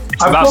again.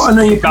 That's what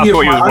he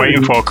was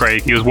waiting for,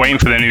 Craig. He was waiting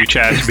for the new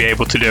chair to be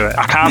able to do it.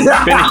 I can't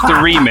finish the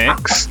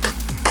remix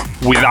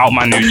without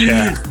my new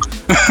chair.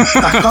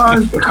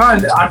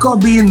 I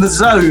can't be in the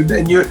zone,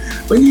 and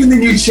when you're in the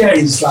new chair,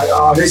 it's like,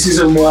 oh, this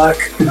isn't work.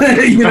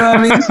 You know what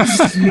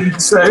I mean?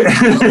 So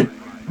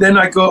then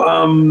I got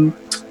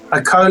a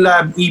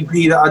collab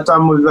EP that I've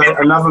done with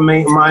another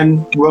mate of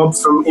mine, Rob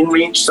from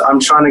InReach, that I'm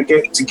trying to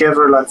get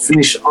together, like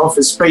finish it off.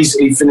 It's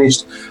basically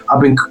finished. I've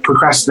been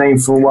procrastinating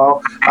for a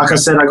while. Like I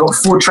said, I got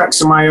 4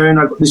 tracks of my own.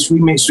 I got this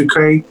remix with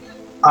Craig.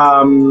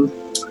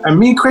 And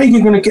me and Craig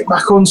are going to get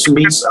back on some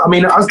beats. I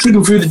mean, I was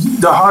digging through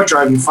the hard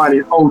drive and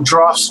finding old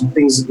drafts and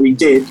things that we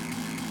did.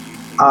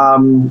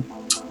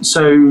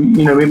 So,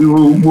 you know, maybe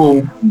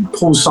we'll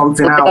pull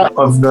something out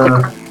of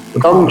the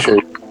Song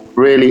tune,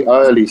 really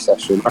early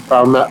session. I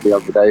found that the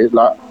other day.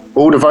 Like,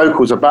 all the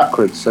vocals are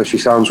backwards, so she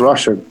sounds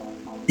Russian.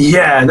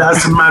 Yeah,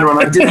 that's a mad one.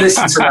 I did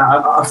listen to that.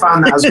 I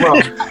found that as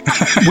well.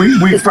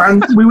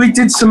 We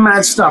did some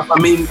mad stuff. I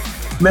mean,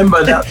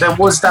 remember that there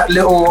was that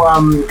little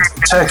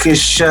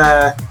Turkish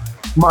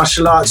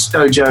martial arts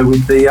dojo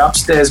with the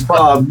upstairs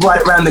bar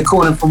right around the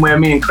corner from where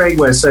me and Craig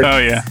were. So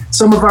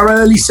some of our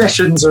early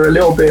sessions are a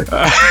little bit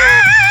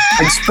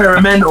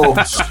experimental,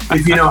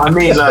 if you know what I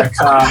mean. Like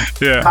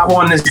that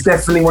one is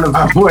definitely one of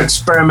our more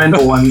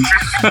experimental ones.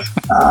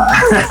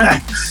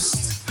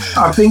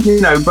 I think,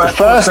 you know, but the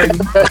first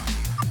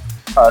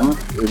one,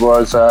 it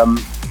was I'm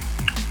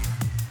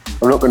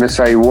not going to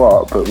say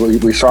what, but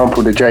we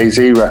sampled a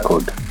Jay-Z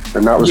record,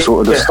 and that was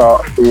sort of the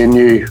start of me and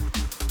you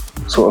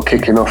sort of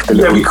kicking off the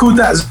little... we called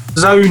that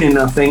Zoning,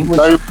 I think.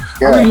 I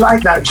really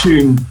like that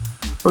tune.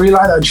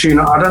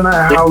 I don't know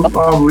how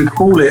I'll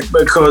recall it,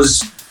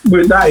 because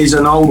that is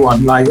an old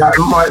one. Like that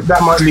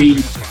might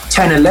be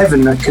 10,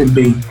 11, that could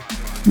be.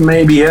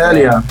 Maybe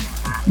earlier.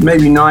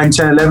 Maybe 9,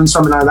 10, 11,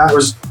 something like that. It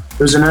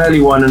was an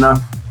early one, and I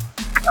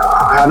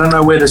don't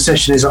know where the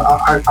session is.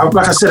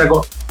 Like I said, I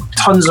got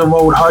tons of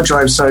old hard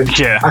drives, so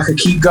I could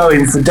keep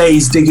going for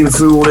days digging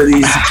through all of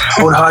these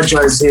old hard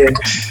drives here.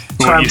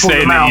 When you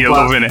say that, you're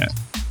loving it.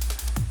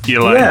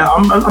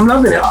 I'm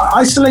loving it.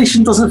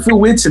 Isolation doesn't feel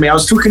weird to me. I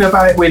was talking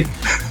about it with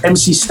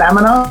MC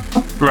Stamina,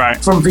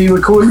 from V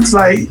Recordings.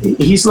 Like,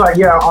 he's like,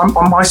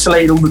 I'm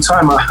isolated all the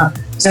time.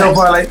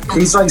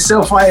 He's like,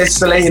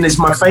 self-isolating is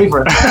my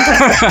favorite,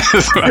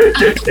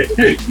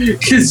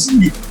 because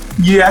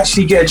you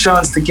actually get a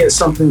chance to get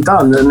something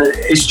done, and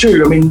it's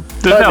true. I mean,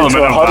 there's an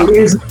element of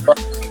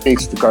that.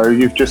 Needs to go.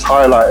 You've just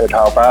highlighted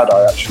how bad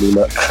I actually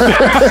look.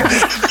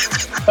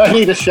 I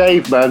need a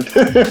shave, man.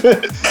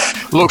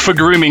 Look for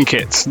grooming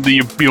kits.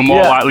 You'll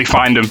more likely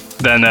find them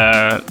than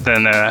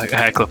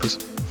hair clippers.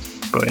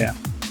 But yeah,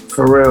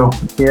 for real.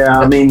 Yeah,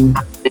 I mean,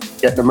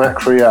 get the Mac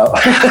 3 out.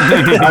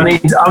 I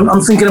mean, I'm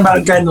thinking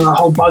about getting a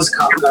whole buzz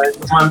cut. I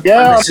found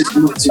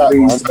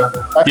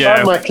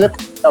my clip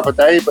the other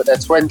day, but they're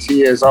 20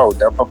 years old.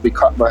 They'll probably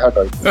cut my head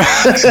open.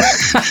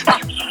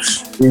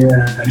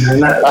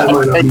 That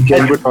might not be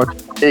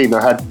good. I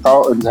had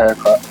Carlton's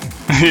haircut.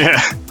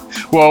 Yeah.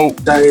 Well,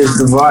 that is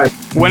the vibe.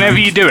 Whenever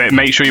you do it,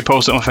 make sure you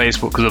post it on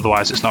Facebook, because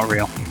otherwise it's not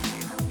real.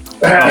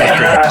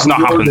 It's not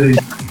happening.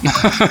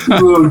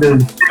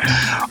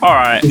 All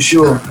right. For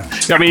sure.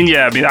 I mean,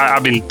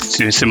 I've been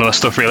doing similar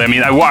stuff, really. I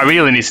mean, what I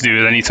really need to do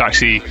is I need to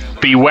actually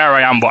be where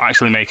I am, but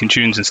actually making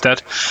tunes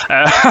instead.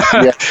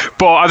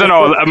 But I don't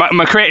know.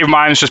 My creative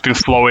mind's just been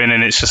flowing,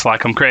 and it's just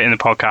like I'm creating the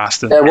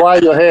podcast. And,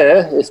 while you're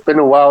here, it's been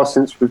a while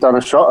since we've done a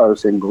Shotto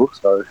single,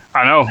 so.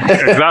 I know,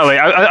 exactly.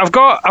 I've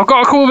got a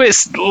couple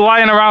bits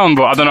lying around,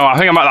 but I don't know. I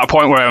think I'm at that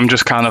point where I'm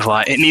just kind of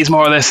like, it needs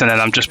more of this, and then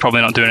I'm just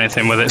probably not doing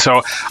anything with it.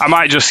 So I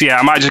might just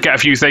get a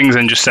few things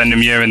and just send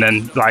them you, and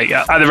then like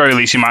at the very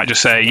least you might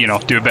just say, you know,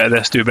 do a bit of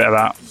this, do a bit of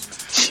that,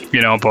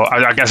 you know. But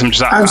I guess I'm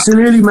just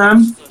absolutely,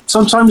 man.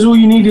 Sometimes all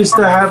you need is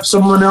to have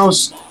someone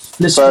else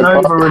listen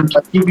over and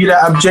give you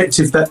that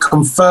objective that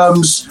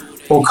confirms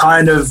or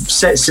kind of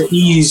sets at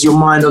ease your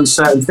mind on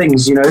certain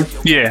things, you know.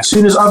 Yeah. As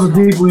soon as other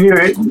people hear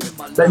it,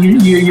 that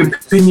your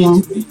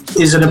opinion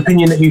is an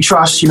opinion that you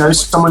trust, you know,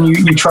 someone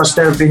you trust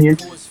their opinion,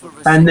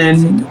 and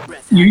then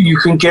you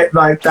can get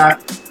like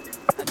that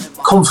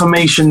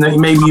confirmation that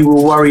maybe you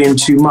were worrying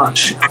too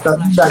much.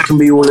 That can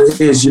be all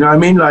it is, you know what I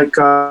mean? Like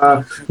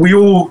we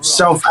all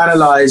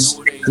self-analyze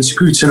and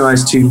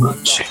scrutinize too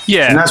much.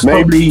 Yeah. And that's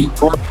probably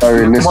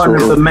one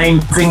of the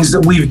main things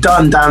that we've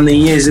done down the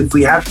years. If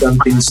we have done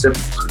things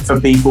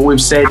for people,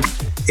 we've said,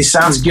 it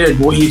sounds good,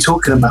 what are you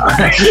talking about?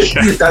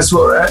 That's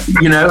what,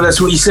 you know, that's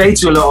what you say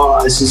to a lot of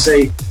artists. You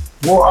say,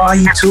 what are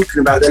you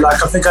talking about? They're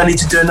like, I think I need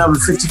to do another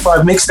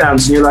 55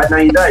 mixdowns. And you're like, no,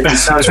 you don't. It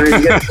sounds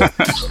really good.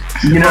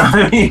 You know what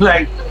I mean?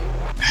 Like,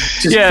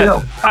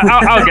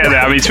 I'll get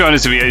there. I mean, to be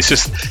honest with you, it's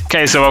just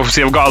okay. So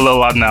obviously, I've got a little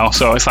lad now,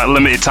 so it's like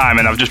limited time,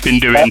 and I've just been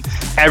doing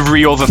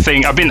every other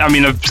thing.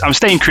 I'm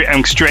staying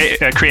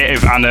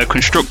creative and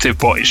constructive,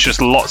 but it's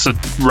just lots of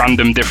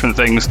random different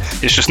things.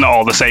 It's just not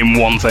all the same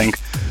one thing.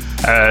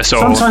 So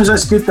sometimes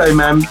that's good though,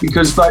 man,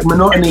 because like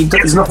monotony,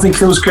 there's nothing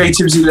kills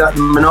creativity like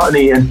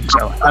monotony. And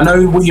I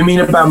know what you mean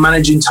about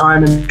managing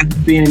time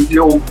and being in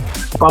little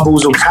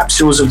bubbles or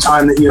capsules of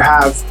time that you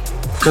have,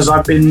 because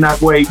I've been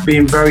that way,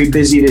 being very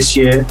busy this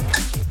year.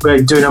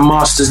 We're doing a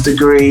master's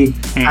degree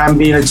and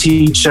being a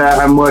teacher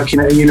and working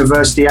at a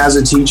university as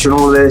a teacher and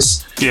all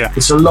this. Yeah,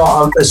 it's a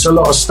lot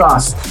of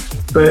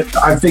stuff. But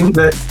I think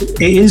that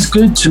it is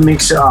good to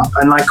mix it up.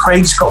 And like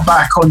Craig's got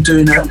back on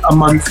doing a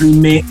monthly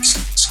mix.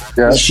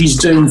 Yeah. She's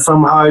doing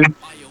from home.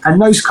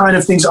 And those kind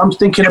of things. I'm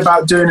thinking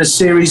about doing a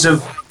series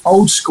of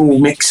old school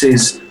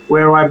mixes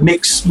where I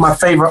mix my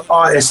favourite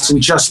artists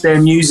and just their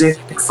music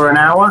for an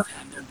hour.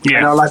 Yeah.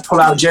 And I like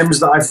pull out gems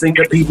that I think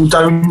that people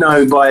don't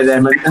know by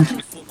them.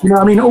 And you know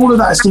what I mean? All of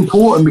that is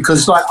important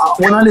because like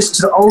when I listen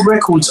to the old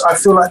records, I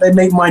feel like they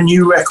make my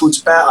new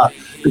records better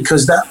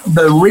because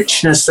the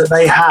richness that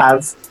they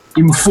have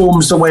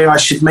informs the way I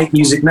should make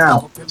music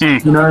now. You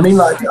know what I mean?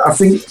 Like I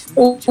think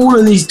all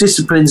of these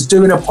disciplines,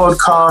 doing a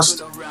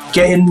podcast,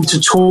 getting to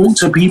talk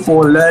to people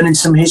or learning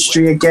some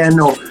history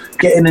again or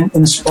getting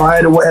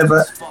inspired or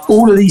whatever,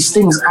 all of these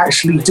things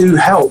actually do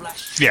help.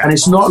 Yeah. And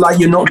it's not like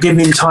you're not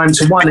giving time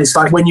to one. It's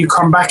like when you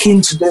come back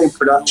into doing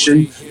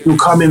production, you'll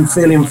come in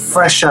feeling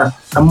fresher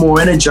and more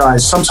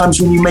energized.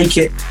 Sometimes when you make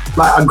it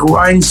like a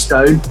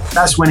grindstone,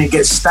 that's when it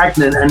gets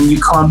stagnant and you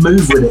can't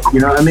move with it. You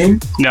know what I mean?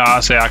 No,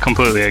 I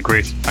completely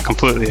agree.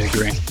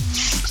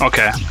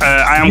 Okay.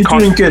 You're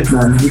doing good,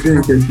 man. You're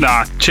doing good.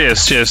 Nah,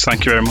 cheers.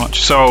 Thank you very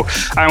much. So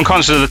I am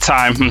conscious of the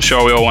time. I'm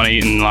sure we all want to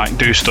eat and like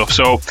do stuff.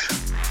 So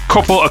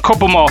a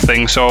couple more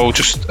things. So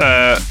just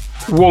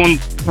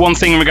one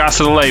thing in regards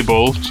to the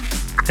labels.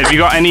 Have you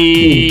got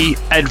any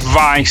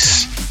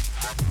advice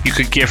you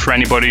could give for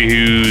anybody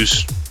who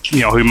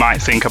might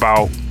think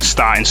about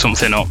starting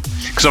something up?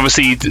 Because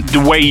obviously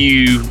the way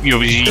you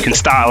can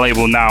start a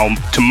label now,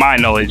 to my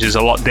knowledge, is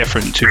a lot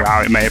different to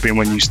how it may have been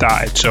when you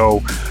started.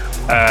 So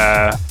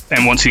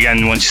and once you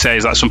say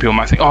is that some people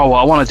might think, oh well,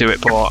 I want to do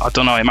it, but I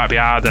don't know, it might be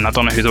hard and I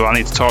don't know who do I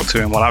need to talk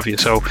to and what have you.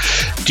 So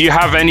do you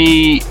have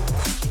any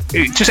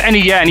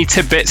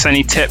tidbits,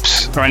 any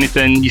tips or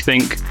anything you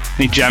think,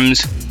 any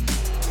gems you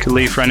could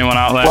leave for anyone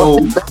out there? Well,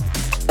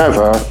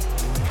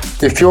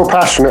 if you're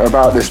passionate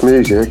about this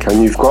music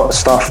and you've got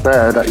stuff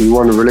there that you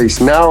want to release,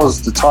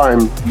 now's the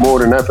time more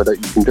than ever that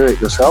you can do it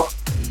yourself.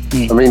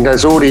 I mean,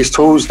 there's all these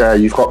tools there.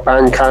 You've got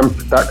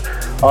Bandcamp. That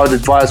I'd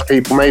advise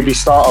people maybe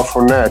start off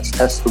on there to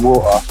test the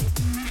water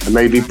and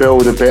maybe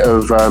build a bit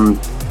of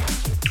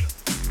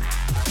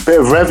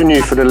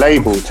revenue for the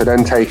label to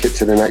then take it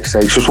to the next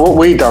stage. Because what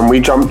we done, we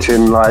jumped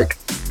in at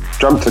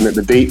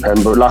the deep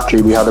end, but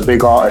luckily we had a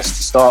big artist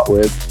to start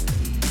with.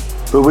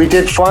 But we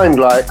did find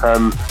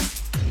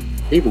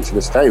even to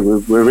this day,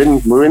 we're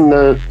in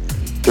the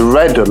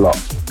red a lot.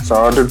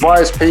 So I'd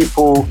advise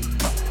people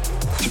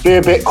to be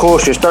a bit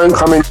cautious. Don't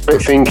come into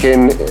it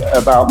thinking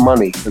about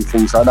money and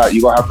things like that.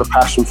 You got to have the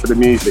passion for the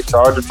music.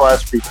 So I'd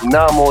advise people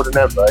now more than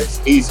ever, it's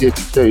easier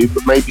to do,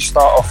 but maybe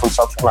start off on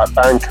something like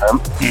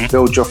Bandcamp,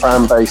 build your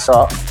fan base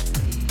up,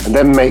 and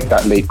then make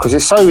that leap. Because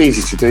it's so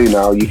easy to do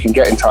now. You can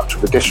get in touch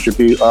with a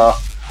distributor.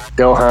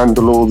 They'll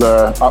handle all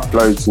the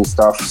uploads and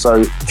stuff.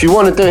 So if you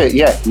want to do it,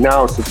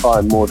 now's the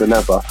time more than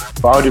ever.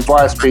 But I'd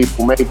advise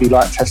people maybe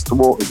test the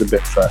waters a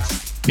bit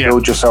first.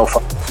 Build yourself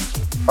up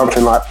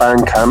something like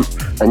Bandcamp,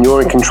 and you're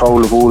in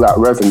control of all that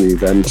revenue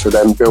then to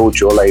then build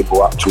your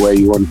label up to where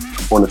you want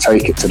to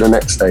take it to the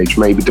next stage.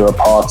 Maybe do a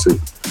party.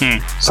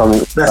 Something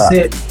like That's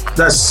it.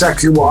 That's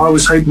exactly what I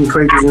was hoping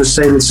Craig was going to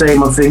say the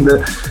same. I think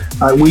that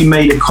we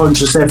made a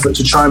conscious effort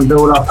to try and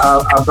build up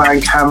our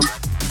Bandcamp.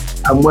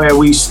 And where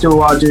we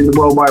still are doing the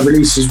worldwide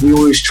releases, we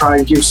always try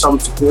and give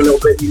something a little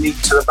bit unique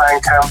to the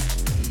Bandcamp.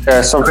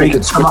 Yeah, something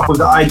that's come up with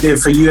the idea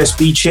for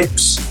USB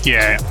chips.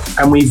 Yeah.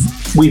 And we've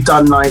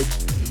done what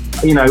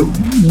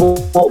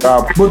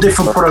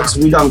different products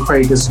have we done,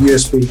 Craig, as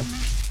USB?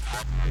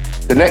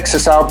 The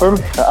Nexus album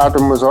that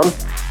Adam was on,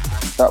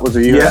 that was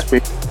a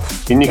USB.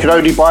 And you could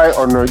only buy it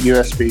on a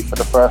USB for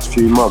the first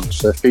few months.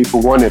 So if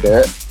people wanted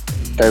it,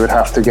 they would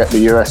have to get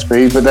the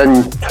USB. But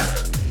then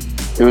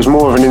it was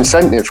more of an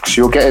incentive because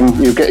you're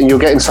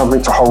getting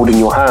something to hold in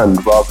your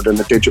hand rather than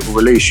a digital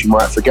release you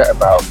might forget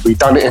about. We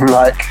done it in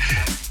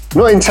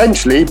not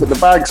intentionally, but the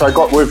bags I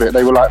got with it,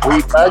 they were like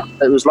weed bags.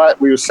 It was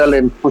like we were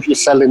selling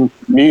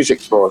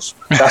music drawers.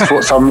 That's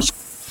what some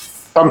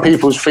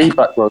people's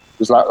feedback was. It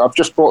was like, I've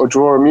just bought a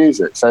drawer of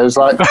music. So it was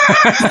like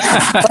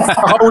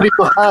holding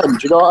your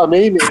hand. You know what I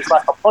mean? It was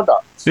like a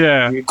product.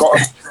 Yeah. You got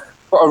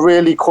a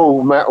really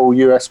cool metal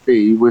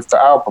USB with the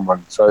album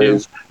on. So it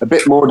was a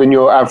bit more than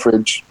your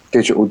average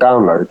digital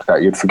download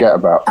that you'd forget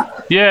about.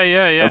 Yeah.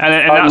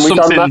 And that's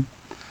something.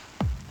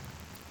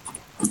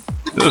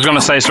 I was going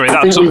to say, sorry.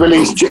 I think we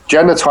released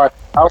Genotype's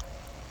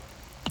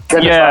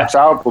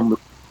album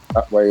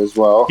that way as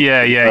well.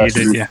 Yeah, you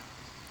did, yeah.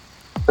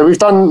 So we've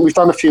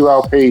done a few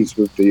LPs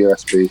with the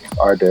USB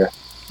idea.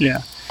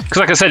 Yeah, because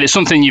like I said, it's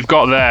something you've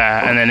got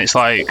there, and then it's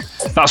like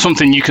that's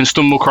something you can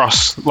stumble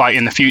across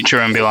in the future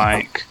and be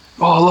like,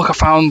 oh look, I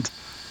found.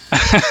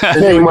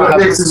 You might have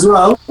this as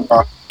well.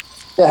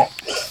 Yeah.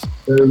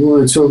 We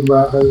want to talk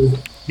about.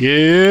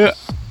 Yeah.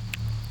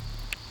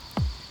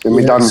 Then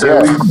we done. So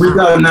Yeah. we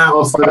done that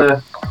off of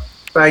the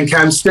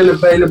Bandcamp, still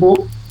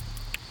available.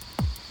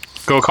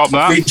 Go cop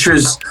that.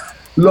 Features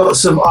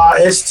lots of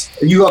artists.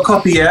 You got a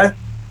copy, yeah?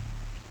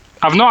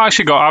 I've not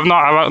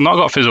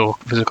got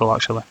physical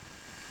actually.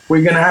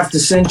 We're gonna have to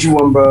send you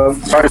one, bro.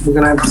 We're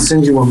gonna have to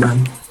send you one,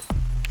 man.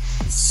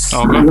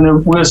 All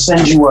good. We'll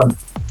send you one.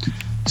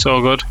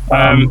 So good.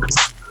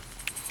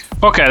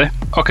 Okay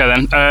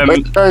then.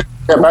 But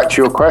get back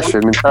to your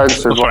question in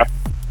terms of what,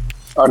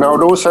 and I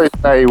would also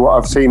say what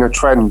I've seen a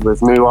trend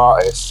with new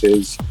artists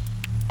is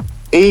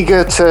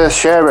eager to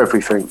share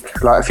everything.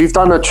 Like if you've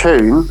done a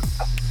tune,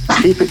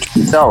 keep it to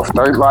yourself.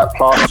 Don't like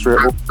plaster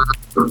it all.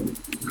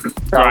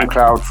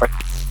 SoundCloud,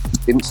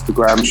 Facebook,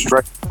 Instagram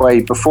straight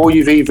away before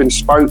you've even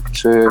spoke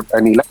to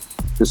any label.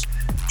 Because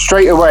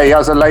straight away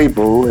as a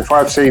label, if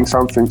I've seen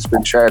something's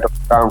been shared on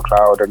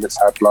SoundCloud and it's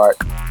had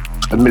like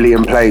 1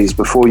 million plays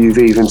before you've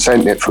even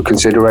sent it for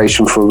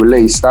consideration for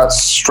release,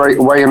 that's straight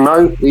away a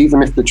no,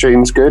 even if the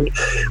tune's good.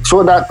 So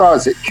what that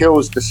does, it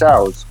kills the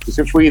sales. Because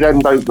if we then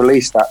don't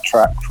release that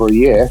track for a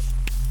year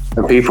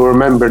and people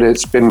remember that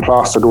it's been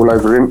plastered all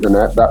over the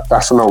internet,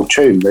 that's an old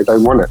tune, they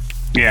don't want it.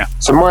 Yeah.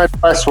 So my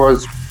advice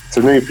was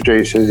to new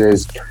producers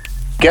is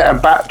get a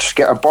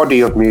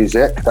body of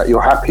music that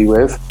you're happy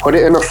with, put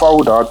it in a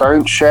folder,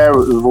 don't share it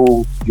with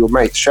all your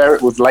mates, share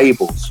it with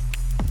labels.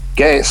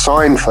 Get it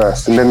signed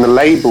first, and then the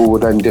label will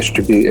then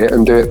distribute it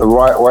and do it the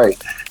right way.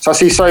 So I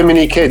see so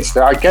many kids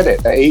that I get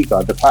it, they're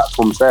eager, the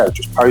platform's there,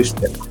 just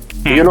post it.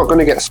 But you're not going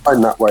to get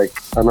signed that way.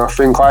 And I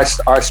think I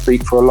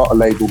speak for a lot of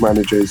label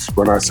managers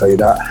when I say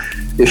that.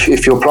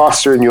 If you're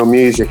plastering your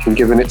music and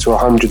giving it to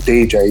 100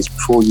 DJs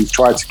before you've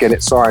tried to get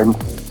it signed,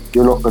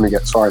 you're not going to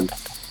get signed.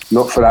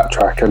 Not for that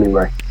track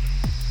anyway.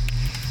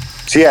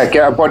 So yeah,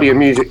 get a body of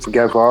music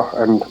together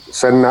and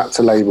send that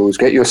to labels.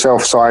 Get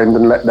yourself signed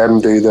and let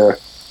them do the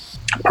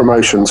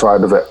promotion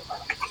side of it.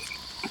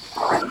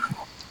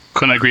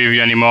 Couldn't agree with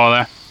you anymore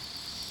there.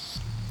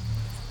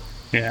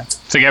 Yeah, I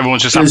think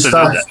everyone's just after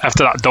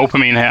that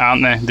dopamine hit,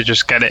 aren't they? They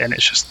just get it, and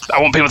it's just,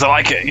 I want people to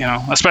like it, you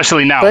know,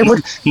 especially now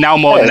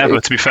more than ever,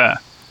 to be fair.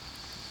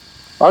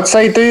 I'd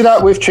say do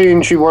that with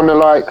tunes you want to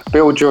like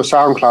build your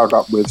SoundCloud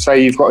up with.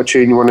 Say you've got a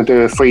tune you want to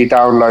do a free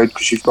download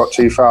because you've got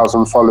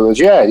 2,000 followers.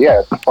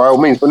 Yeah, by all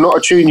means, but not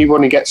a tune you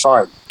want to get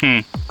signed.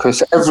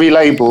 Because every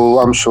label,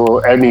 I'm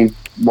sure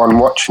anyone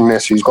watching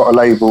this who's got a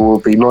label will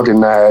be nodding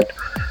their head.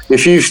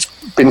 If you've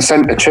been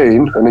sent a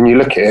tune and then you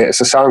look at it,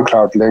 it's a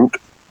SoundCloud link.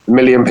 1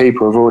 million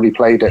people have already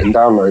played it and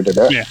downloaded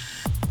it. Yeah.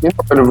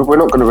 We're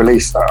not going to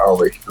release that, are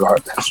we?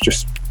 Like, it's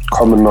just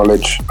common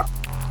knowledge.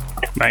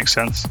 Makes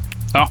sense.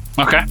 Oh,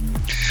 okay.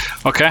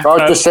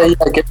 I'd just say,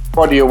 get a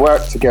body of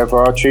work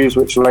together, choose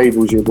which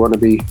labels you'd want to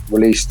be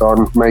released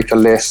on, make a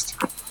list.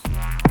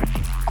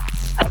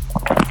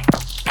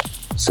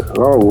 So,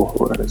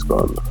 where it's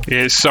gone.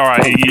 It's all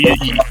right.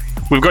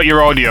 We've got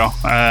your audio.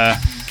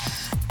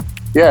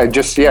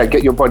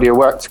 Get your body of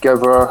work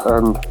together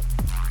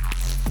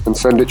and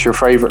send it to your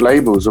favourite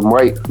labels and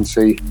wait and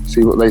see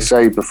what they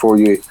say before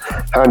you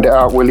hand it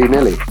out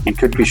willy-nilly. You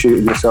could be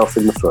shooting yourself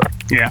in the foot.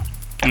 Yeah.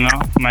 No,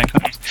 makes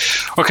sense.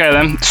 Okay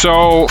then,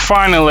 so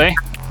finally,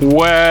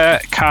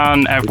 where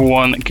can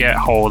everyone get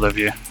hold of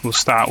you? We'll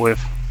start with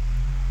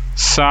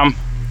Sam.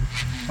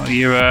 What are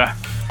your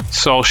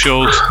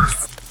socials?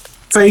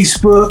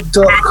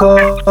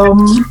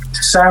 Facebook.com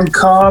Sam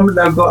Calm.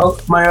 I've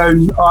got my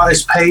own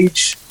artist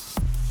page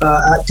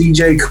at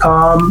DJ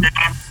Calm,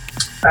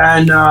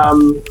 and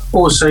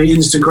also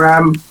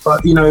Instagram.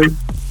 But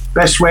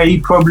best way,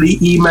 probably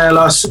email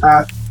us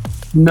at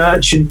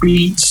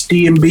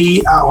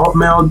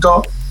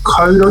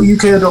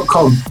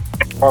nurturedbeatsdmb@hotmail.co.uk.com.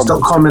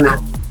 .com in it.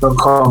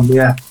 .com,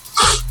 yeah.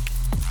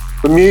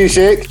 For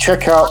music,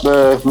 check out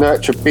the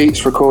Nurtured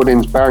Beats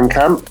Recordings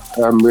Bandcamp.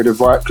 We'd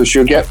invite, because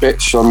you'll get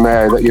bits on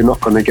there that you're not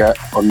going to get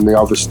on the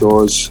other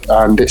stores,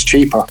 and it's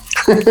cheaper.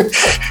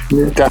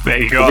 There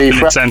you go, an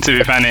incentive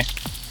if any.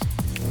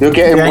 You're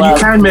getting you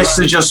can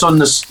message us on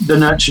the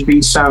Nurtured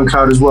Beats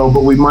SoundCloud as well,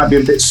 but we might be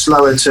a bit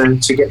slower to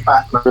get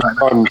back.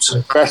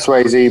 Best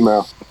way is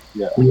email.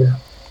 Yeah.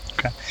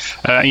 Okay.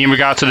 In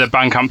regard to the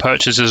Bandcamp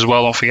purchases as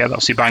well, don't forget that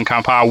obviously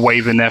Bandcamp are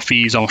waiving their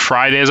fees on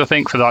Fridays, I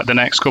think, for like the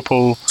next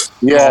couple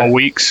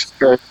weeks.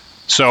 Okay.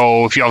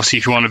 So if you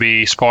want to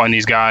be supporting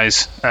these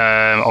guys,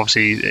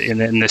 obviously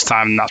in this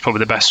time, that's probably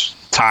the best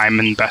time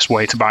and best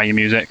way to buy your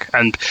music.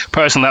 And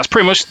personally, that's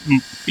pretty much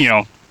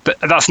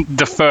that's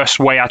the first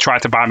way I try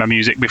to buy my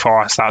music before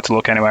I start to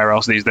look anywhere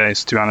else these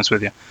days, to be honest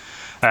with you.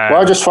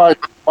 I just find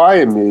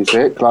buying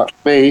music, like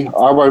me,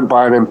 I won't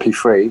buy an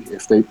MP3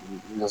 if there's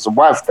a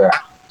WAV there.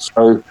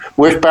 So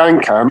with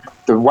Bandcamp,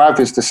 the WAV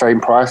is the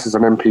same price as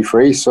an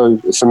MP3, so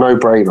it's a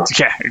no-brainer.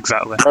 Yeah,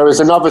 exactly. Whereas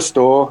other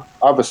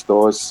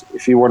stores,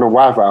 if you want a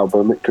WAV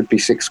album, it could be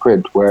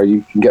 £6, where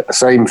you can get the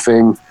same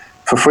thing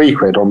for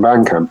 £3 on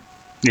Bandcamp.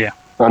 Yeah.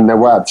 And they're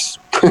WAVs.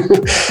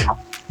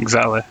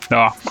 Exactly.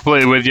 No,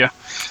 completely with you.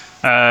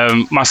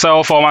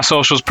 Myself, all my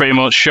socials pretty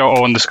much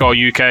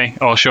Shoto_UK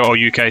or Shoto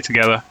UK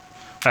together.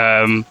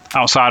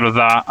 Outside of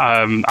that,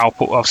 I'll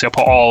put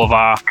all of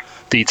our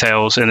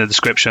details in the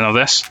description of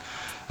this.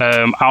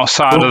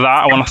 Outside of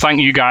that, I want to thank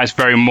you guys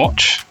very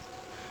much.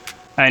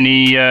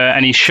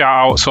 Any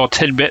shout outs or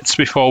tidbits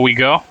before we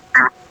go?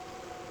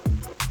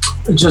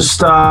 Just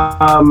shout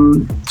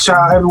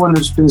out everyone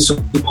who's been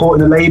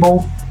supporting the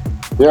label.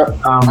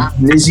 Yeah.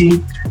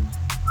 Lizzie,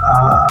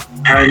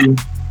 and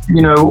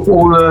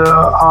all the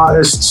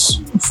artists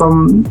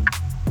from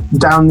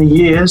down the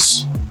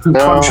years who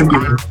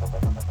contributed,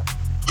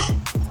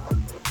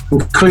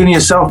 including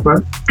yourself,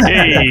 bro.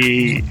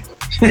 Hey.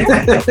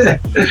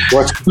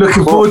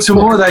 Looking forward to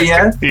more of that,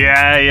 yeah?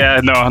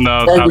 Yeah, no.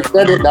 You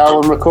said it now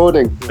on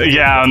recording.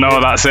 Yeah,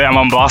 no, that's it. I'm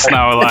on blast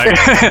now. Like, in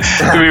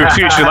the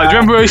future, like, do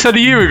you remember what you said a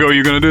year ago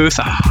you're going to do this?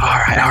 All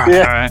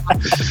right.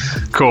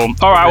 Cool.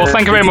 All right, well,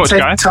 thank you very much,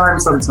 guys. Time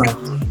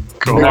sometimes.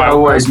 Cool. Yeah, right.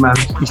 always, man.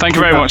 Thank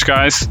you very much,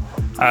 guys.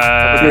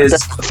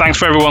 Thanks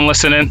for everyone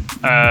listening,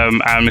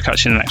 and we'll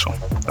catch you in the next one.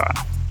 All right.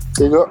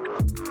 See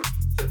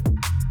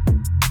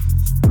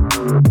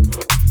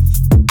you.